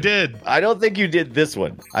thought I did. I don't think you did this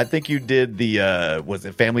one. I think you did the, was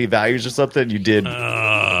it Family Values or something? You did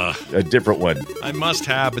a different one. I must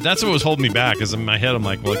have, but that's what was holding me back, because in my head I'm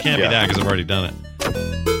like, well, it can't be that because I've already done it.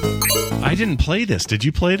 I didn't play this. Did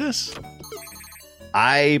you play this?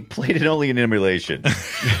 I played it only in emulation.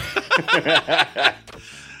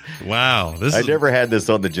 Wow. I never had this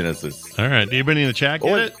on the Genesis. All right. Anybody in the chat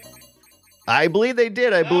get it? I believe they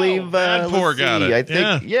did. I believe Bad Poor got it. I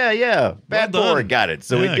think, yeah. Bad Poor got it.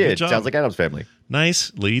 So we did. Sounds like Addams Family.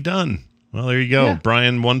 Nicely done. Well, there you go. Yeah.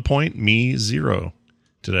 Brian 1 point, me 0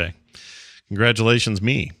 today. Congratulations,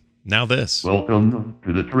 me. Now this. Welcome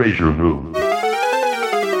to the treasure room.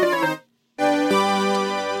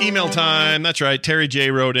 Email time. That's right. Terry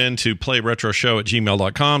J wrote in to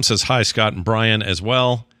playretroshow@gmail.com. Says, hi, Scott and Brian as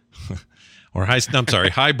well. Or hi, I'm sorry.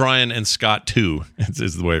 Hi, Brian and Scott too.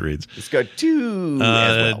 Is the way it reads. Scott too.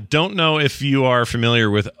 As well. Don't know if you are familiar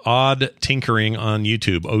with Odd Tinkering on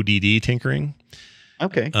YouTube. ODD Tinkering.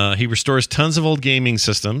 Okay. He restores tons of old gaming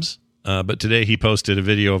systems But today he posted a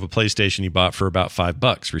video of a PlayStation he bought for about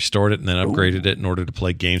 $5, restored it, and then upgraded it in order to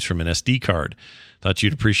play games from an SD card. Thought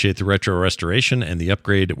you'd appreciate the retro restoration and the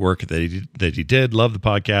upgrade work that he did. Love the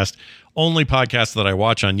podcast. Only podcast that I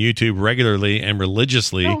watch on YouTube regularly and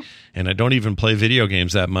religiously, and I don't even play video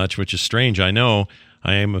games that much, which is strange. I know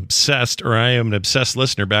I am obsessed, or I am an obsessed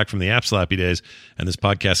listener back from the App Slappy days, and this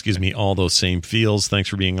podcast gives me all those same feels. Thanks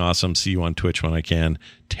for being awesome. See you on Twitch when I can.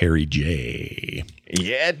 Terry J.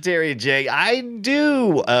 Yeah, Terry J. I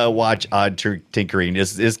do watch Odd Tinkering.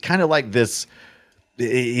 Is kind of like this.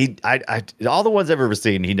 All the ones I've ever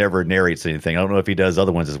seen, he never narrates anything. I don't know if he does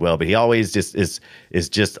other ones as well, but he always just is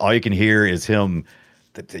just all you can hear is him,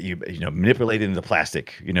 manipulating the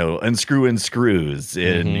plastic, unscrewing screws,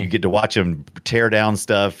 and you get to watch him tear down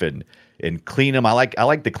stuff and clean them. I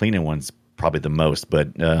like the cleaning ones probably the most,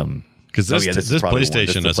 but because this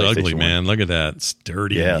PlayStation is ugly, man. Look at that, it's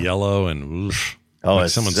dirty and yellow and. Oof. Oh, like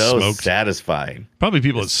it's someone so smoked. Satisfying. Probably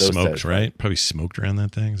people that smoked, right? Probably smoked around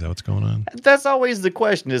that thing. Is that what's going on? That's always the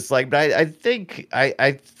question. It's like, but I think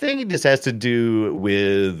it just has to do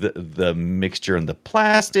with the mixture in the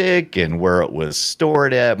plastic and where it was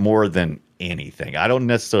stored at more than anything. I don't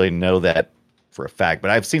necessarily know that for a fact,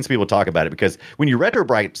 but I've seen some people talk about it because when you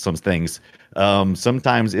retrobrite some things,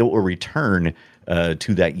 sometimes it will return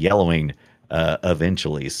to that yellowing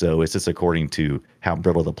eventually. So it's just according to how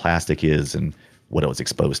brittle the plastic is and what it was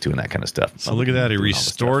exposed to and that kind of stuff. So look at that. He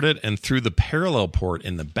restored it and threw the parallel port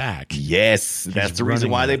in the back. Yes. That's the reason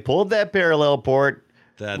why they pulled that parallel port.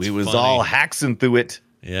 We was funny. All haxing through it.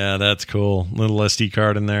 Yeah, that's cool. Little SD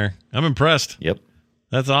card in there. I'm impressed. Yep.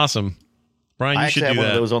 That's awesome. Brian, you should do that. I have one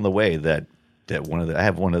of those on the way. I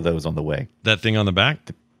have one of those on the way. That thing on the back?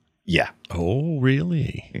 Yeah. Oh,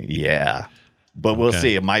 really? Yeah. But we'll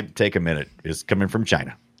see. It might take a minute. It's coming from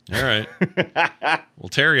China. All right. Well,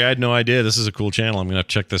 Terry, I had no idea. This is a cool channel. I'm going to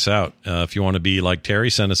check this out. If you want to be like Terry,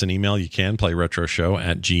 send us an email. You can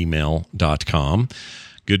playretroshow@gmail.com.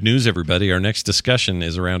 Good news, everybody. Our next discussion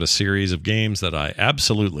is around a series of games that I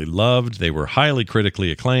absolutely loved. They were highly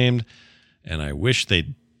critically acclaimed, and I wish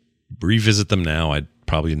they'd revisit them now. I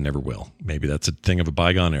probably never will. Maybe that's a thing of a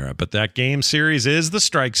bygone era. But that game series is the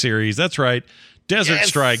Strike series. That's right. Desert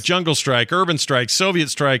Strike, Jungle Strike, Urban Strike, Soviet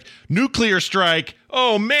Strike, Nuclear Strike.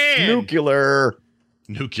 Oh, man. Nuclear.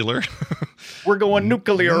 We're going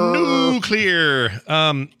nuclear.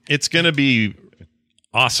 It's going to be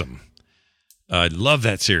awesome. I love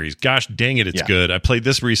that series. Gosh dang it, it's good. I played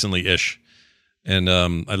this recently-ish, and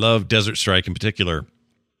I love Desert Strike in particular.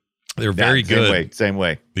 They're very good. Same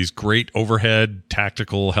way. These great overhead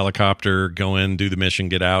tactical helicopter, go in, do the mission,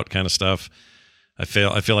 get out kind of stuff. I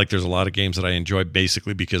feel like there's a lot of games that I enjoy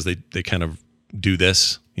basically because they kind of do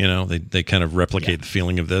this, they kind of replicate the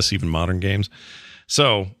feeling of this, even modern games.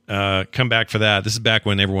 So come back for that. This is back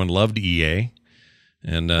when everyone loved EA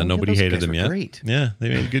and nobody hated them yet. Great. Yeah, they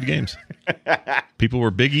made good games. People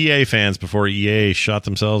were big EA fans before EA shot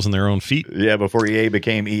themselves in their own feet. Yeah, before EA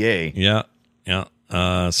became EA. Yeah.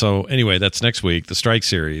 So anyway, that's next week, the Strike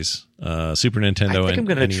series, Super Nintendo. I think I'm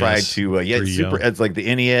going to try to, it's like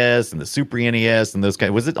the NES and the Super NES and those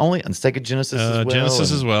kind. Was it only on Sega Genesis as well?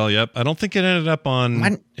 Genesis as well, yep. I don't think it ended up on.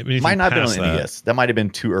 Might not have been on NES. That might have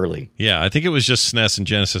been too early. Yeah, I think it was just SNES and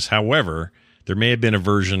Genesis. However, there may have been a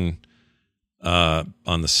version on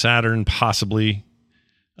the Saturn, possibly.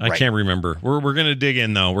 I can't remember. We're going to dig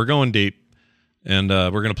in, though. We're going deep. And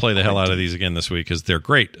we're going to play the hell out of these again this week because they're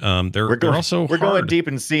great. They're also we're going deep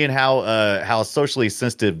and seeing how socially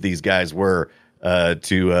sensitive these guys were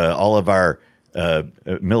to all of our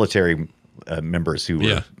military members who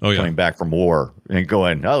were coming back from war and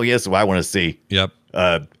going, oh yes, I want to see. Yep.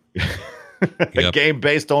 A game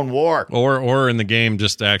based on war, or in the game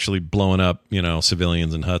just actually blowing up,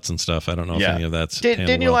 civilians and huts and stuff. I don't know if any of that's.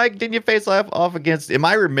 Didn't you face off against? Am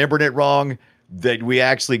I remembering it wrong? That we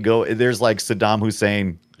actually go, there's like Saddam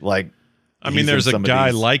Hussein, there's a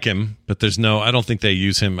guy like him, but there's I don't think they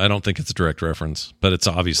use him. I don't think it's a direct reference, but it's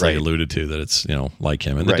obviously alluded to that it's, like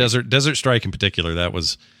him. And the Desert Strike in particular, that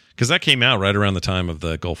was, because that came out right around the time of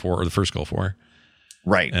the Gulf War, or the first Gulf War.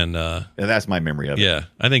 Right. And that's my memory of it. Yeah.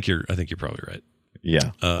 I think you're probably right.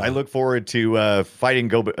 Yeah. I look forward to fighting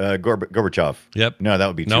Gorbachev. Yep. No, that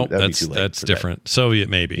would be too, that's too late. That's different. Soviet,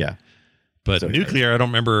 maybe. Yeah. But nuclear, I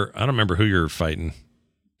don't remember who you're fighting.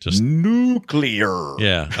 Just nuclear.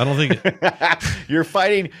 Yeah, I don't think you're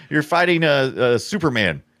fighting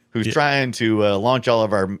Superman who's trying to launch all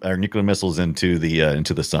of our nuclear missiles into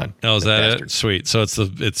the sun. Oh, is that it? Sweet. So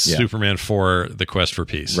it's Superman 4: The Quest for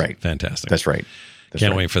Peace. Right. Fantastic. That's right.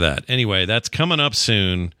 Can't wait for that. Anyway, that's coming up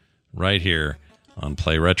soon, right here on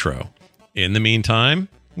Play Retro. In the meantime,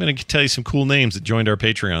 I'm going to tell you some cool names that joined our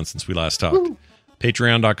Patreon since we last talked.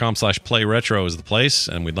 Patreon.com/playretro is the place,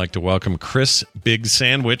 and we'd like to welcome Chris Big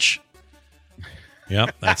Sandwich.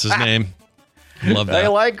 Yep, that's his name. Love that. I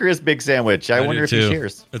like Chris Big Sandwich. I wonder if he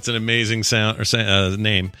shares. It's an amazing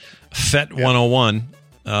name. Fet 101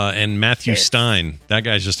 and Matthew Stein. That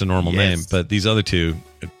guy's just a normal name, but these other two,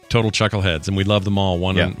 total chuckleheads, and we love them all.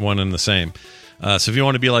 One and the same. So if you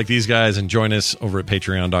want to be like these guys and join us over at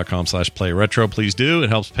patreon.com/playretro, please do. It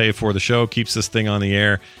helps pay for the show, keeps this thing on the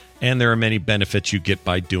air, and there are many benefits you get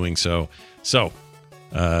by doing so. So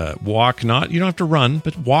you don't have to run,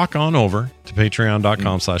 but walk on over to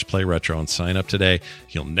patreon.com/playretro and sign up today.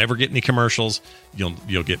 You'll never get any commercials.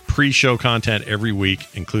 You'll get pre-show content every week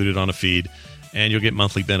included on a feed, and you'll get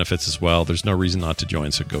monthly benefits as well. There's no reason not to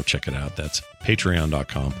join, so go check it out. That's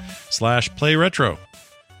patreon.com/playretro.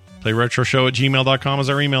 PlayRetroShow@gmail.com is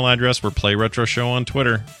our email address. We're PlayRetroShow on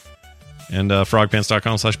Twitter. And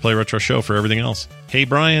frogpants.com/PlayRetroShow for everything else. Hey,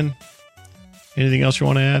 Brian, anything else you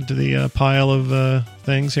want to add to the pile of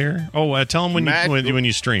things here? Oh, tell them when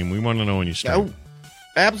you stream. We want to know when you stream. Oh,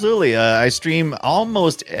 absolutely. I stream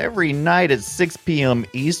almost every night at 6 p.m.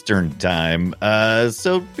 Eastern time.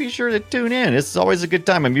 So be sure to tune in. It's always a good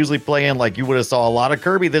time. I'm usually playing, like you would have saw a lot of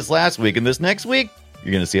Kirby this last week, and this next week,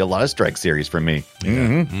 you're going to see a lot of Strike Series from me.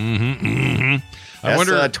 I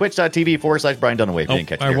wonder twitch.tv/Brian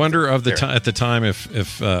Dunaway. I wonder at the time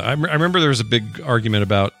if I remember there was a big argument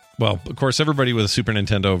about, well, of course, everybody with a Super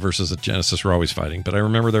Nintendo versus a Genesis were always fighting, but I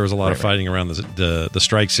remember there was a lot of fighting around the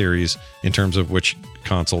Strike Series in terms of which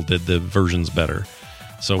console did the versions better.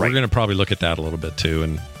 So we're going to probably look at that a little bit too,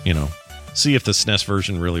 and see if the SNES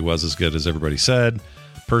version really was as good as everybody said.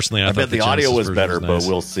 Personally, I thought bet the audio was better, but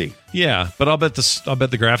we'll see. Yeah, but I'll bet the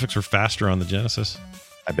graphics were faster on the Genesis.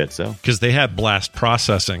 I bet so, because they had blast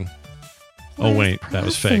processing. Oh wait, that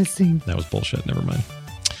was fake. That was bullshit. Never mind.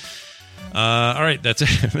 All right, that's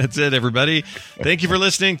it. That's it, everybody. Thank you for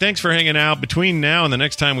listening. Thanks for hanging out. Between now and the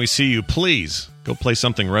next time we see you, please go play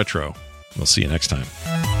something retro. We'll see you next time.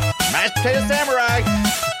 Mashed Potato Samurai.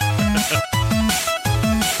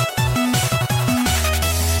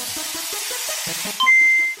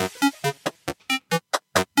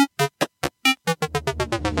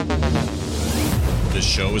 This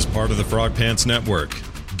show is part of the Frog Pants Network.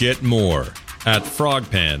 Get more at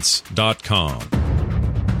frogpants.com.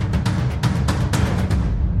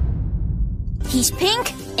 He's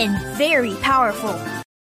pink and very powerful.